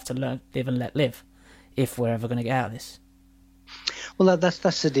going to have to learn, live and let live, if we're ever going to get out of this. Well, that's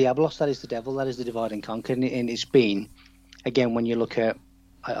the Diabolos, that is the devil, that is the divide and conquer, and it's been, again, when you look at,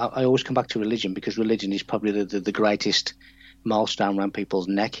 I always come back to religion, because religion is probably the greatest milestone around people's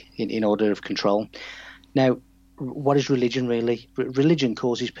neck in order of control. Now, what is religion really? Religion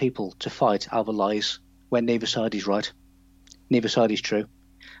causes people to fight over lies when neither side is right, neither side is true.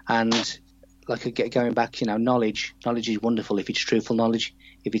 And like going back, knowledge is wonderful if it's truthful knowledge.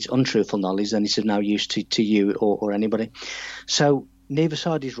 If it's untruthful knowledge, then it's of no use to you or anybody. So neither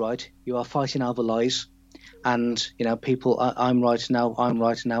side is right. You are fighting over lies, and people, I'm right now, I'm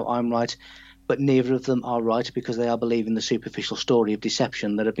right now, I'm right. But neither of them are right, because they are believing the superficial story of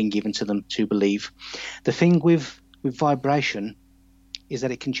deception that have been given to them to believe. The thing with vibration is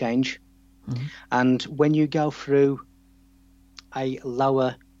that it can change. Mm-hmm. And when you go through a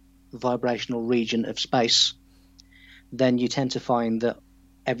lower vibrational region of space, then you tend to find that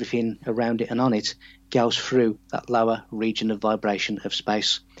everything around it and on it goes through that lower region of vibration of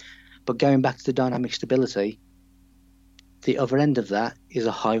space. But going back to the dynamic stability, the other end of that is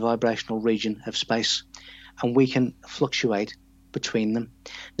a high vibrational region of space, and we can fluctuate between them.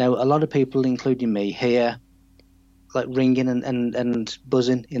 Now, a lot of people, including me, hear like ringing and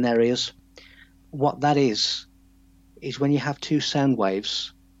buzzing in their ears. What that is when you have two sound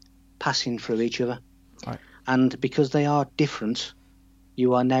waves passing through each other. Right. And because they are different,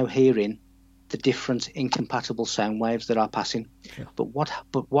 you are now hearing the different incompatible sound waves that are passing. Yeah. But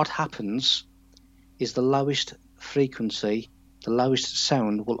what happens is the lowest frequency, the lowest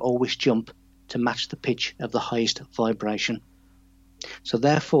sound will always jump to match the pitch of the highest vibration. So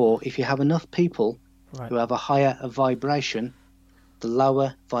therefore, if you have enough people who have a higher vibration, the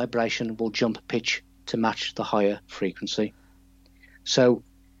lower vibration will jump pitch to match the higher frequency. So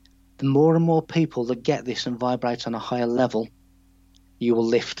the more and more people that get this and vibrate on a higher level, you will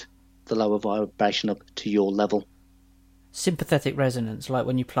lift the lower vibration up to your level. Sympathetic resonance, like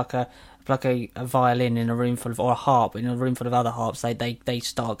when you pluck a violin in a room full of, or a harp in a room full of other harps, they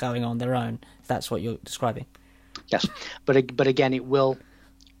start going on their own. That's what you're describing. Yes, but again, it will,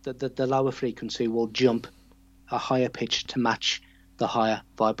 the lower frequency will jump a higher pitch to match the higher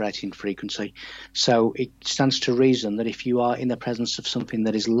vibrating frequency. So it stands to reason that if you are in the presence of something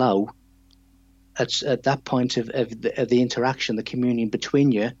that is low, at that point of the interaction, the communion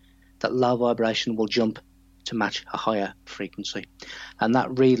between you, that low vibration will jump to match a higher frequency. And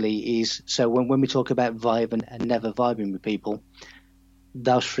that really is, so when we talk about vibing and never vibing with people,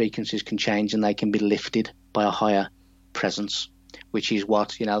 those frequencies can change and they can be lifted by a higher presence, which is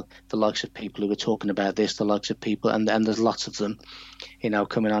what, the likes of people who are talking about this, the likes of people, and there's lots of them,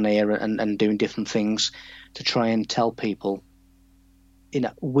 coming on here and doing different things to try and tell people,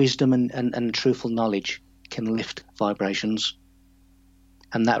 wisdom and truthful knowledge can lift vibrations.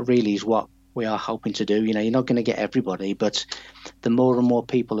 And that really is what we are hoping to do. You're not going to get everybody, but the more and more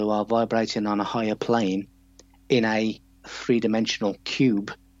people who are vibrating on a higher plane in a three-dimensional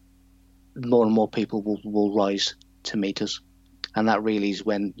cube, more and more people will rise to meet us. And that really is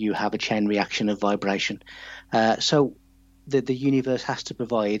when you have a chain reaction of vibration. So the universe has to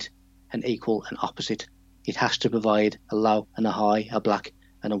provide an equal and opposite. It has to provide a low and a high, a black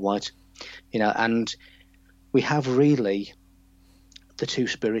and a white. And we have really the two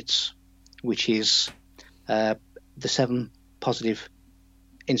spirits, which is the 7 positive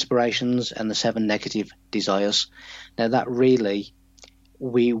inspirations and the 7 negative desires. Now that really,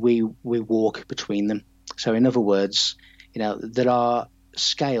 we walk between them. So in other words, there are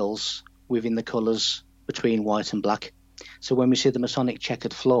scales within the colours between white and black. So when we see the Masonic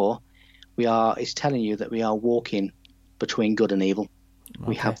checkered floor, it's telling you that we are walking between good and evil. Okay.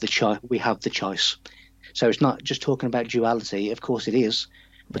 We have the choice. So it's not just talking about duality. Of course it is,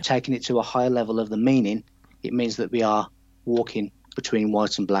 but taking it to a higher level of the meaning, it means that we are walking between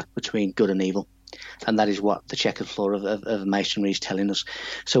white and black, between good and evil. And that is what the checkered floor of Masonry is telling us.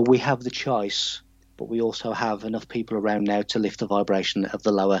 So we have the choice, but we also have enough people around now to lift the vibration of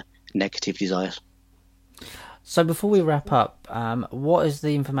the lower negative desires. So before we wrap up, what is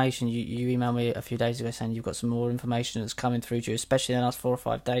the information you emailed me a few days ago saying you've got some more information that's coming through to you, especially in the last 4 or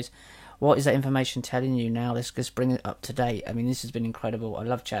 5 days? What is that information telling you now? Let's just bring it up to date. I mean, this has been incredible. I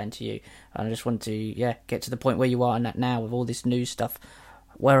love chatting to you, and I just want to get to the point where you are now with all this new stuff.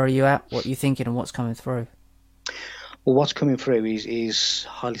 Where are you at? What are you thinking, and what's coming through? Well, what's coming through is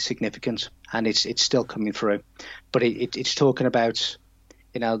highly significant, and it's still coming through. But it's talking about,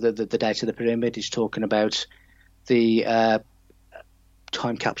 the date of the pyramid. It's talking about the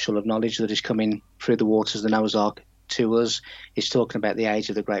time capsule of knowledge that is coming through the waters of the Noah's Ark to us. It's talking about the age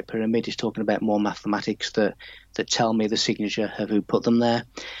of the Great Pyramid. It's talking about more mathematics that tell me the signature of who put them there.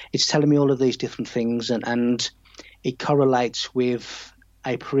 It's telling me all of these different things, and it correlates with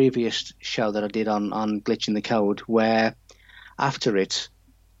a previous show that I did on Glitching the Code, where after it,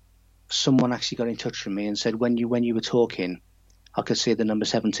 someone actually got in touch with me and said, when you were talking, I could see the number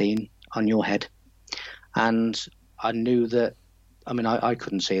 17 on your head. And I knew that, I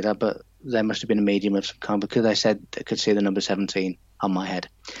couldn't see that, but there must have been a medium of some kind, because they said they could see the number 17 on my head.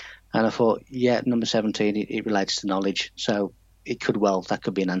 And I thought, number 17, it relates to knowledge. So that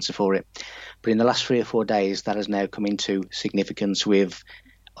could be an answer for it. But in the last 3 or 4 days, that has now come into significance with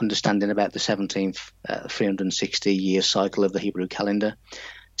understanding about the 17th 360-year cycle of the Hebrew calendar,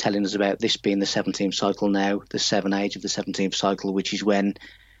 telling us about this being the 17th cycle now, the 7 age of the 17th cycle, which is when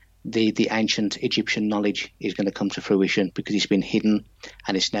the ancient Egyptian knowledge is going to come to fruition, because it's been hidden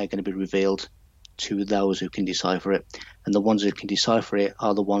and it's now going to be revealed to those who can decipher it. And the ones who can decipher it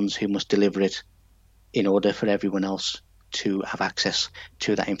are the ones who must deliver it in order for everyone else to have access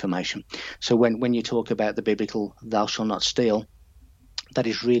to that information. So when you talk about the biblical "thou shalt not steal," that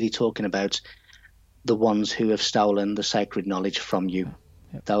is really talking about the ones who have stolen the sacred knowledge from you.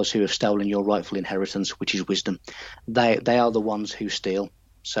 Yep. Those who have stolen your rightful inheritance, which is wisdom. They are the ones who steal.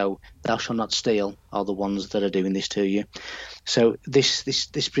 So "thou shalt not steal" are the ones that are doing this to you. So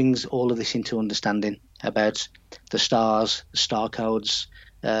this brings all of this into understanding about the stars, star codes,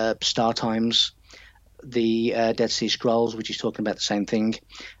 star times, the Dead Sea Scrolls, which is talking about the same thing,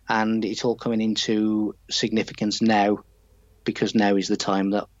 and it's all coming into significance now, because now is the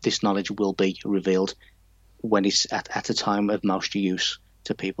time that this knowledge will be revealed, when it's at a time of most use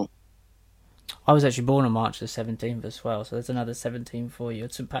to people. I was actually born on March the 17th as well, so there's another 17 for you.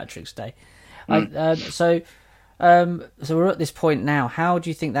 It's St. Patrick's Day. So So we're at this point now. How do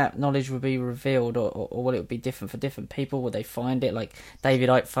you think that knowledge will be revealed, or will it be different for different people? Will they find it? Like David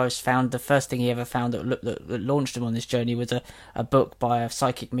Icke found the first thing he ever found that launched him on this journey was a book by a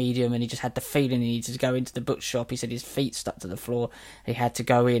psychic medium, and he just had the feeling he needed to go into the bookshop. He said his feet stuck to the floor. He had to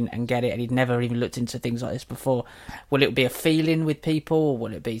go in and get it, and he'd never even looked into things like this before. Will it be a feeling with people, or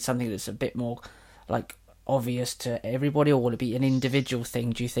will it be something that's a bit more like obvious to everybody, or will it be an individual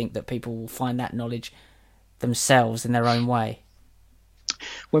thing? Do you think that people will find that knowledge themselves in their own way?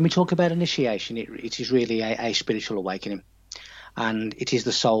 When we talk about initiation, it is really a spiritual awakening, and it is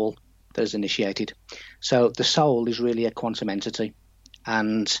the soul that is initiated. So the soul is really a quantum entity,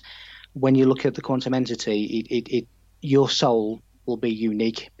 and when you look at the quantum entity, your soul will be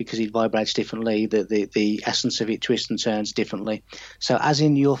unique because it vibrates differently. The essence of it twists and turns differently. So as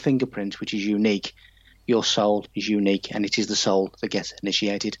in your fingerprint, which is unique, your soul is unique, and it is the soul that gets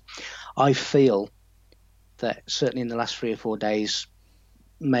initiated. I feel that certainly in the last 3 or 4 days,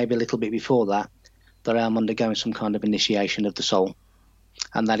 maybe a little bit before that I am undergoing some kind of initiation of the soul.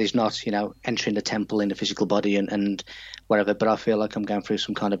 And that is not, entering the temple in the physical body and whatever, but I feel like I'm going through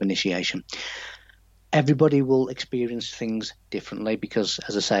some kind of initiation. Everybody will experience things differently because,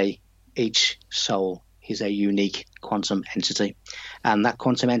 as I say, each soul is a unique quantum entity. And that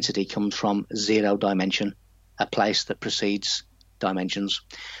quantum entity comes from 0 dimension, a place that precedes dimensions.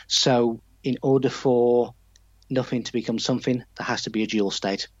 So in order for nothing to become something, there has to be a dual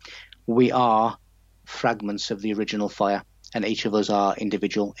state. We are fragments of the original fire, and each of us are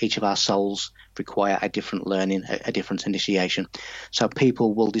individual. Each of our souls require a different learning, a different initiation. So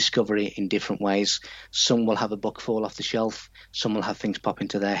people will discover it in different ways. Some will have a book fall off the shelf. Some will have things pop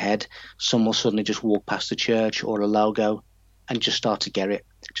into their head. Some will suddenly just walk past a church or a logo and just start to get it,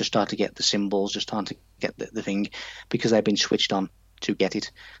 just start to get the symbols, just start to get the thing because they've been switched on to get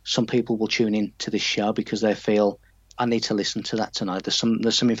it. Some people will tune in to this show because they feel, I need to listen to that tonight. There's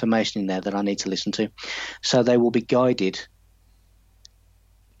some information in there that I need to listen to. So they will be guided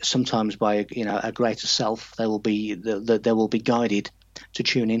sometimes by a greater self. They will be guided to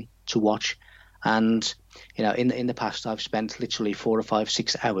tune in, to watch. And in the past I've spent literally 4 or 5,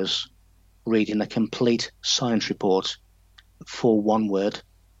 6 hours reading a complete science report for one word.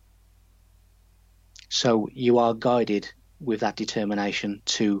 So you are guided with that determination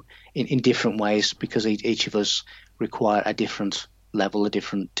to in different ways because each of us require a different level, a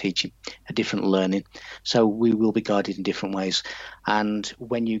different teaching, a different learning. So we will be guided in different ways. And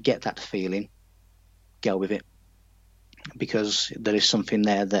when you get that feeling, go with it because there is something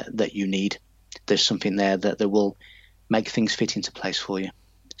there that you need. There's something there that will make things fit into place for you.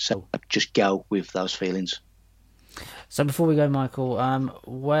 So just go with those feelings. So before we go, Michael,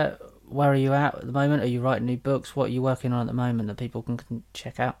 where are you at the moment? Are you writing new books? What are you working on at the moment that people can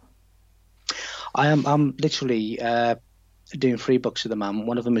check out? I'm literally doing 3 books at the moment.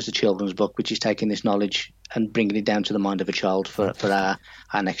 One of them is a children's book, which is taking this knowledge and bringing it down to the mind of a child for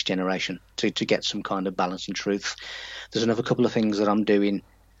our next generation to get some kind of balance and truth. There's another couple of things that I'm doing.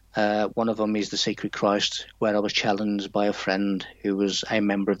 One of them is The Secret Christ, where I was challenged by a friend who was a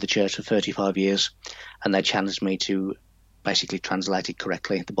member of the church for 35 years, and they challenged me to basically translate it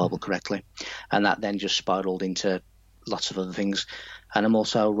correctly, the Bible correctly, and that then just spiraled into lots of other things. And I'm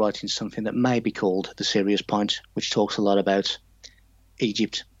also writing something that may be called The Serious Point, which talks a lot about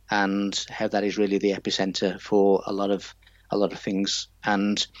Egypt and how that is really the epicenter for a lot of things,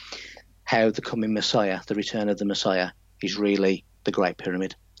 and how the coming Messiah, the return of the Messiah, is really the Great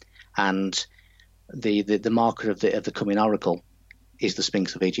Pyramid, and the marker of the coming oracle is the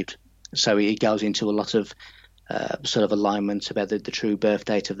Sphinx of Egypt. So it goes into a lot of sort of alignment about the true birth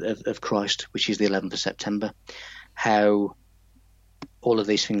date of Christ, which is the 11th of September, how all of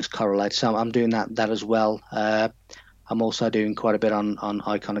these things correlate. So I'm doing that as well. I'm also doing quite a bit on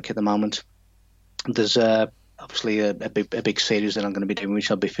Iconic at the moment. There's obviously a big series that I'm going to be doing,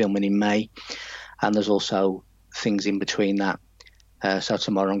 which I'll be filming in May, and there's also things in between that. So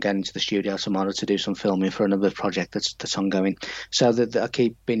tomorrow I'm going to the studio tomorrow to do some filming for another project that's ongoing. So that I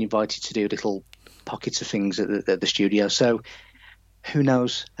keep being invited to do little pockets of things at the studio. So who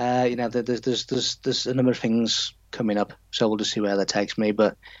knows? There's a number of things coming up. So we'll just see where that takes me.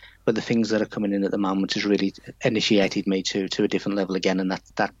 But the things that are coming in at the moment has really initiated me to a different level again, and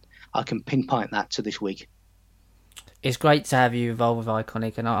that I can pinpoint that to this week. It's great to have you involved with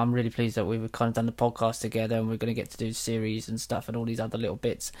Iconic, and I'm really pleased that we've kind of done the podcast together, and we're going to get to do series and stuff and all these other little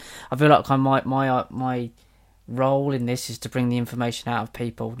bits. I feel like my role in this is to bring the information out of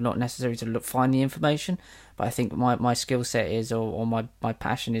people, not necessarily to find the information, but I think my skill set is, or my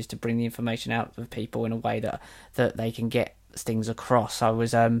passion is to bring the information out of people in a way that they can get things across. I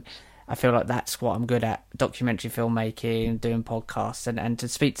was I feel like that's what I'm good at, documentary filmmaking, doing podcasts, and to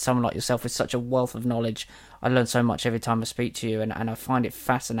speak to someone like yourself with such a wealth of knowledge. I learn so much every time I speak to you, and I find it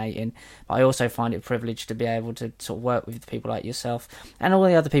fascinating. But I also find it privileged to be able to sort of work with people like yourself and all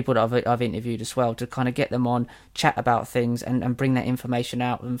the other people that I've interviewed as well, to kind of get them on, chat about things, and bring that information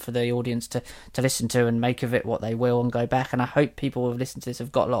out and for the audience to listen to and make of it what they will and go back. And I hope people who have listened to this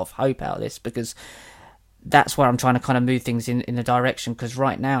have got a lot of hope out of this, because that's where I'm trying to kind of move things in a direction. Because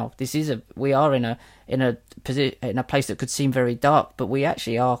right now, we are in a place that could seem very dark, but we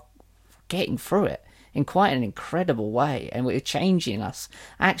actually are getting through it in quite an incredible way, and we're changing us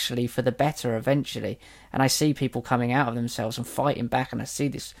actually for the better eventually. And I see people coming out of themselves and fighting back, and I see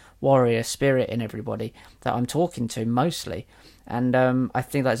this warrior spirit in everybody that I'm talking to mostly. And I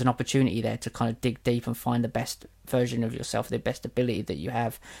think there's an opportunity there to kind of dig deep and find the best version of yourself, the best ability that you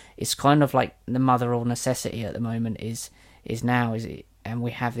have. It's kind of like the mother of necessity at the moment is now, and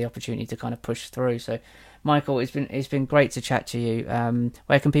we have the opportunity to kind of push through. So, Michael, it's been great to chat to you.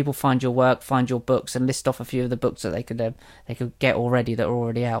 Where can people find your work, find your books, and list off a few of the books that they could get already that are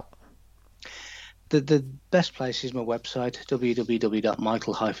already out? The best place is my website,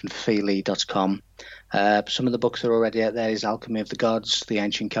 www.michael-feely.com. Some of the books that are already out there is Alchemy of the Gods, The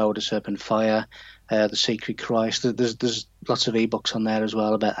Ancient Code of Serpent Fire, The Secret Christ. There's lots of ebooks on there as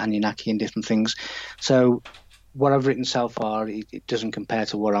well about Anunnaki and different things. So what I've written so far, it doesn't compare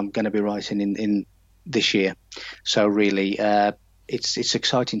to what I'm going to be writing in this year. So really, it's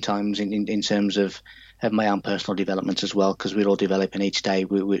exciting times in terms of my own personal development as well, because we're all developing each day.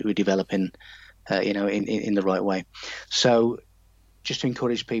 We're developing in the right way. So just to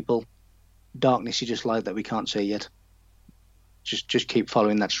encourage people, darkness is just light that we can't see yet. Just keep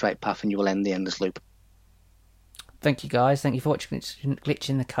following that straight path and you will end the endless loop. Thank you, guys. Thank you for watching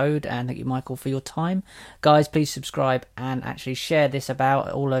Glitching the Code, and thank you, Michael, for your time. Guys, please subscribe and actually share this about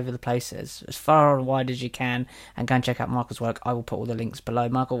all over the place as far and wide as you can, and go and check out Michael's work. I will put all the links below.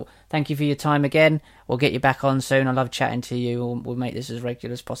 Michael, thank you for your time again. We'll get you back on soon. I love chatting to you. We'll make this as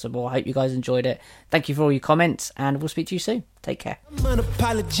regular as possible. I hope you guys enjoyed it. Thank you for all your comments, and we'll speak to you soon. Take care. I'm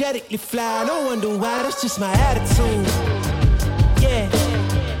unapologetically fly. No wonder why. That's just my attitude. Yeah.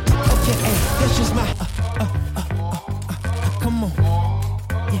 Okay, hey, that's just my. Come on.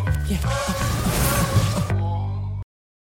 Yeah.